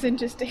keep things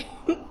interesting.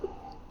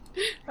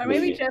 Or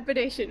maybe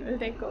Trepidation will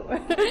take over.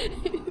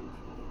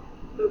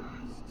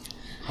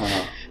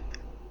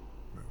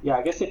 Yeah,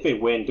 I guess if they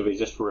win, do we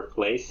just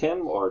replace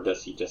him, or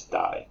does he just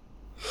die?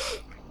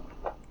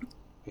 I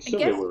assume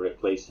they will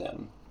replace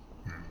him.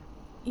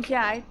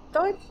 Yeah, I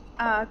thought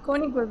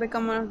Koenig will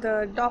become one of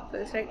the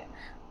Dopplers, right?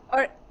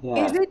 Or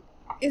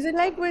is it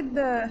like with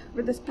the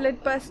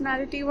split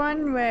personality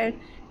one, where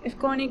if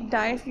Koenig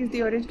dies, he's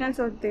the original,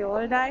 so they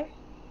all die?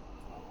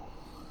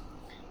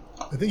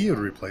 I think he would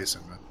replace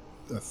him,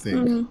 I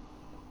think.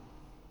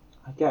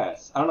 I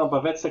guess. I don't know,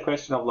 but that's the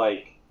question of,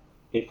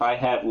 if I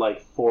have,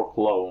 4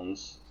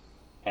 clones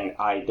and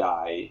I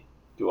die,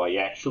 do I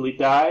actually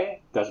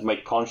die? Does my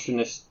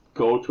consciousness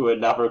go to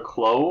another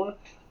clone?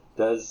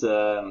 Does,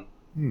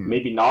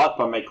 maybe not,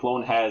 but my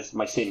clone has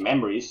my same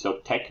memories, so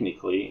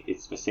technically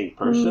it's the same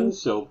person,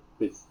 so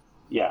it's,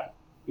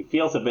 it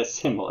feels a bit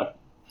similar.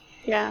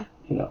 Yeah.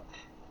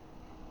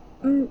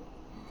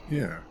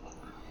 Yeah.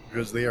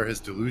 Because they are his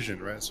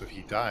delusion, right? So if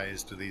he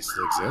dies, do they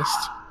still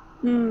exist?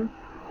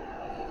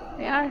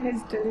 They are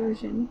his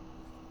delusion.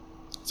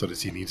 So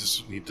does he need to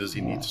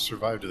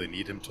survive? Do they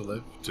need him to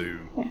live? Yeah.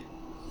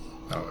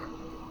 I don't know.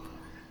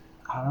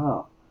 I don't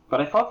know. But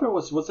I thought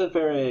was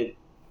there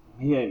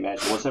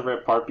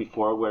a part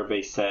before where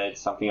they said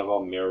something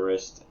about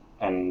Mirrorist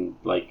and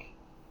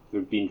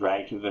they're being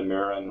dragged to the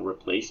mirror and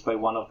replaced by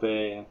one of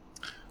the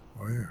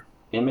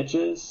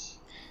images?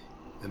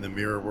 In the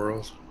mirror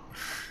world?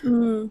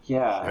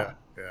 Yeah.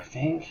 I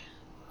think.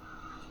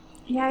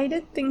 Yeah, he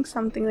did think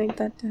something like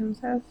that to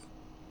himself.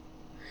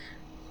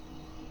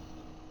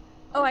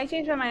 Oh, I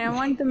changed my mind. I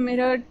want the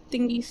mirror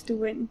thingies to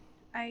win.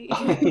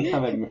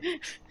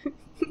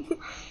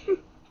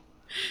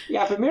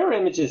 Yeah, but mirror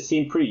images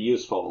seem pretty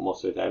useful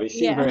most of the time. They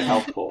seem very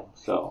helpful.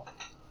 So.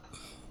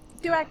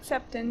 To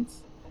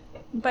Acceptance,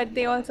 but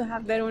they also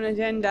have their own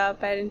agenda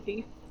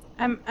apparently.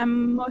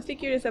 I'm mostly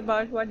curious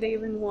about what they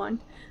even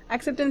want.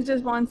 Acceptance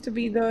just wants to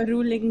be the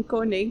ruling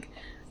Koenig.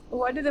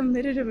 What do the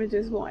mirror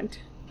images want?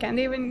 Can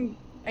they even...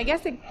 I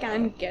guess they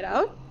can get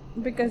out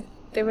because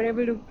they were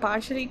able to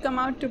partially come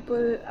out to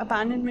pull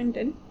abandonment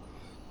in.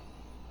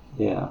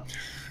 Yeah.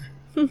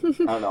 I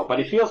don't know, but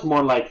it feels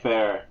more like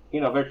they're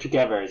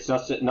together. It's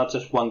not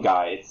just one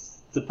guy.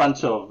 It's a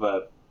bunch of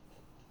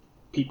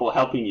people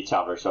helping each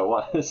other.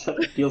 So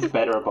it feels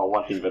better about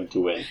wanting them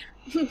to win.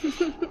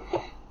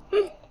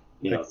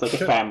 It's like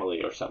a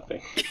family or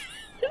something.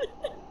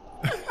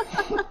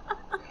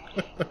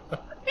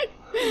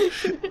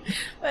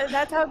 Well,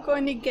 that's how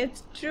Koenig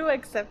gets true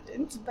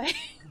acceptance by.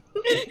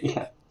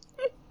 Yeah.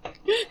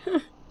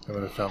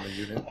 Having a family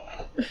unit.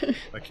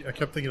 I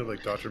kept thinking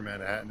of Dr.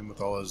 Manhattan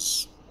with all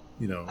his,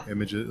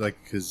 images,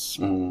 his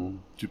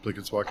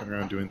duplicates walking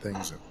around doing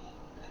things.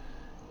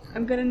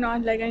 I'm gonna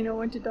nod like I know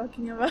what you're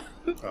talking about.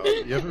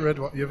 You haven't read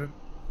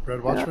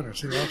Watchmen or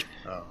seen Watchmen?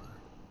 Oh.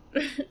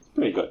 It's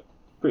pretty good.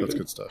 That's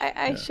good stuff.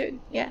 I should,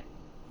 yeah.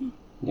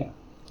 Yeah.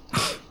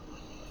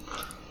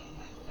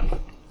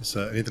 Is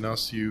anything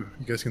else you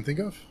guys can think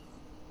of?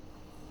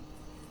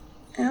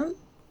 I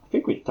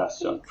think we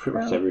touched on pretty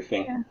much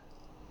everything. Yeah.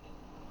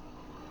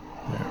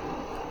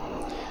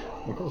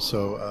 Well, cool.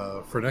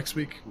 So for next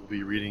week, we'll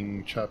be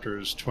reading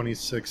chapters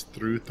 26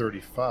 through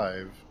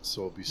 35.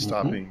 So we'll be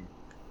stopping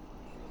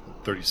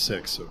at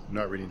 36. So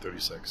not reading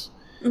 36.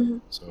 So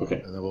and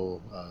then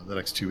we'll the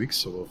next 2 weeks.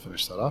 So we'll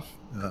finish that off.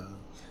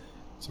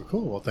 So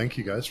cool. Well, thank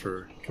you guys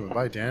for coming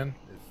by. Dan,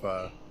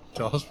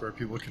 tell us where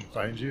people can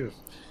find you.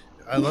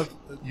 I love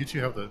you two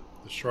have the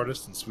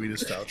shortest and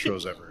sweetest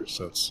outros ever.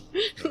 So it's.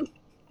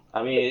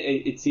 I mean,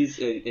 it's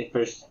easy if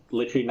there's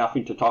literally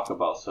nothing to talk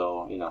about.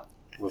 So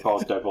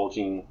without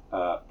divulging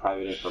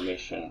private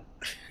information,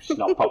 which is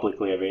not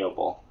publicly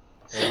available.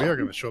 Well, we are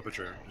going to show up at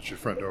your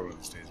front door one of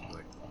these days and be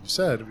like, you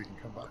said we can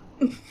come by.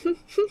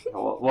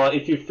 Well,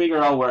 if you figure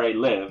out where I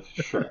live,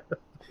 sure.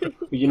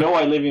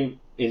 I live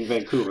in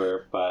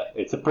Vancouver, but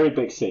it's a pretty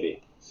big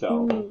city,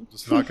 so...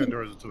 Just knock on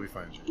doors until we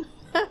find you.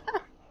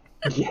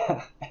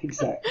 Yeah,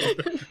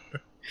 exactly.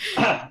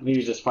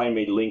 maybe just find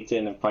my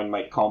LinkedIn and find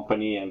my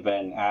company, and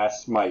then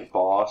ask my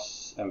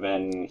boss, and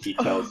then he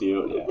tells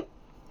you.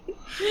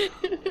 Yeah.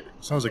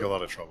 Sounds like a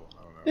lot of trouble.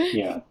 I don't know.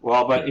 Yeah.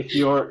 Well, but if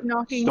you're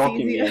Knocking's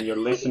stalking me easier. and you're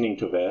listening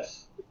to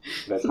this,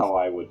 that's how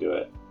I would do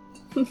it.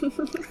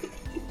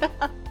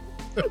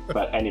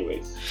 But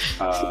anyways,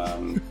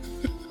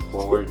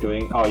 what we're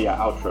doing? Oh yeah,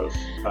 outros.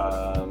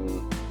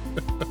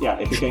 Yeah,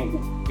 if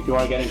you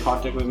want to get in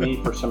contact with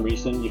me for some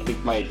reason, you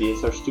think my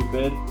ideas are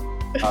stupid,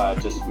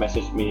 just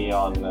message me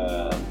on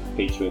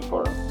Page Doing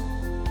Forum.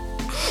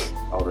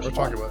 I'll We're respond.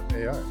 talking about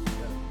AI.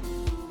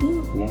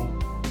 Yeah.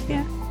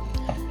 Yeah.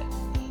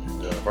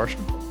 And Varsha?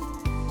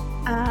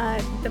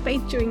 The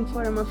Page Chewing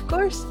Forum, of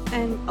course,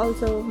 and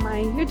also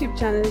my YouTube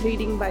channel,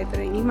 Reading by the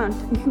Rainy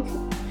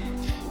Mountain.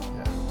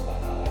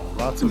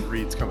 Lots of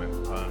reads coming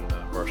on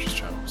Varsha's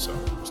channel, so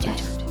stay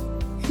tuned.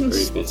 Very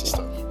Lots of busy.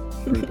 stuff.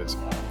 Very busy.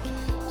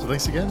 So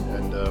thanks again,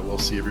 and we'll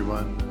see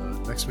everyone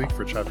next week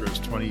for chapters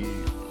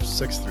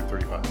 26 through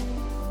 35.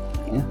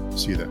 Yeah.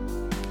 See you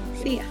then.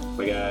 See ya.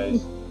 Bye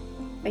guys.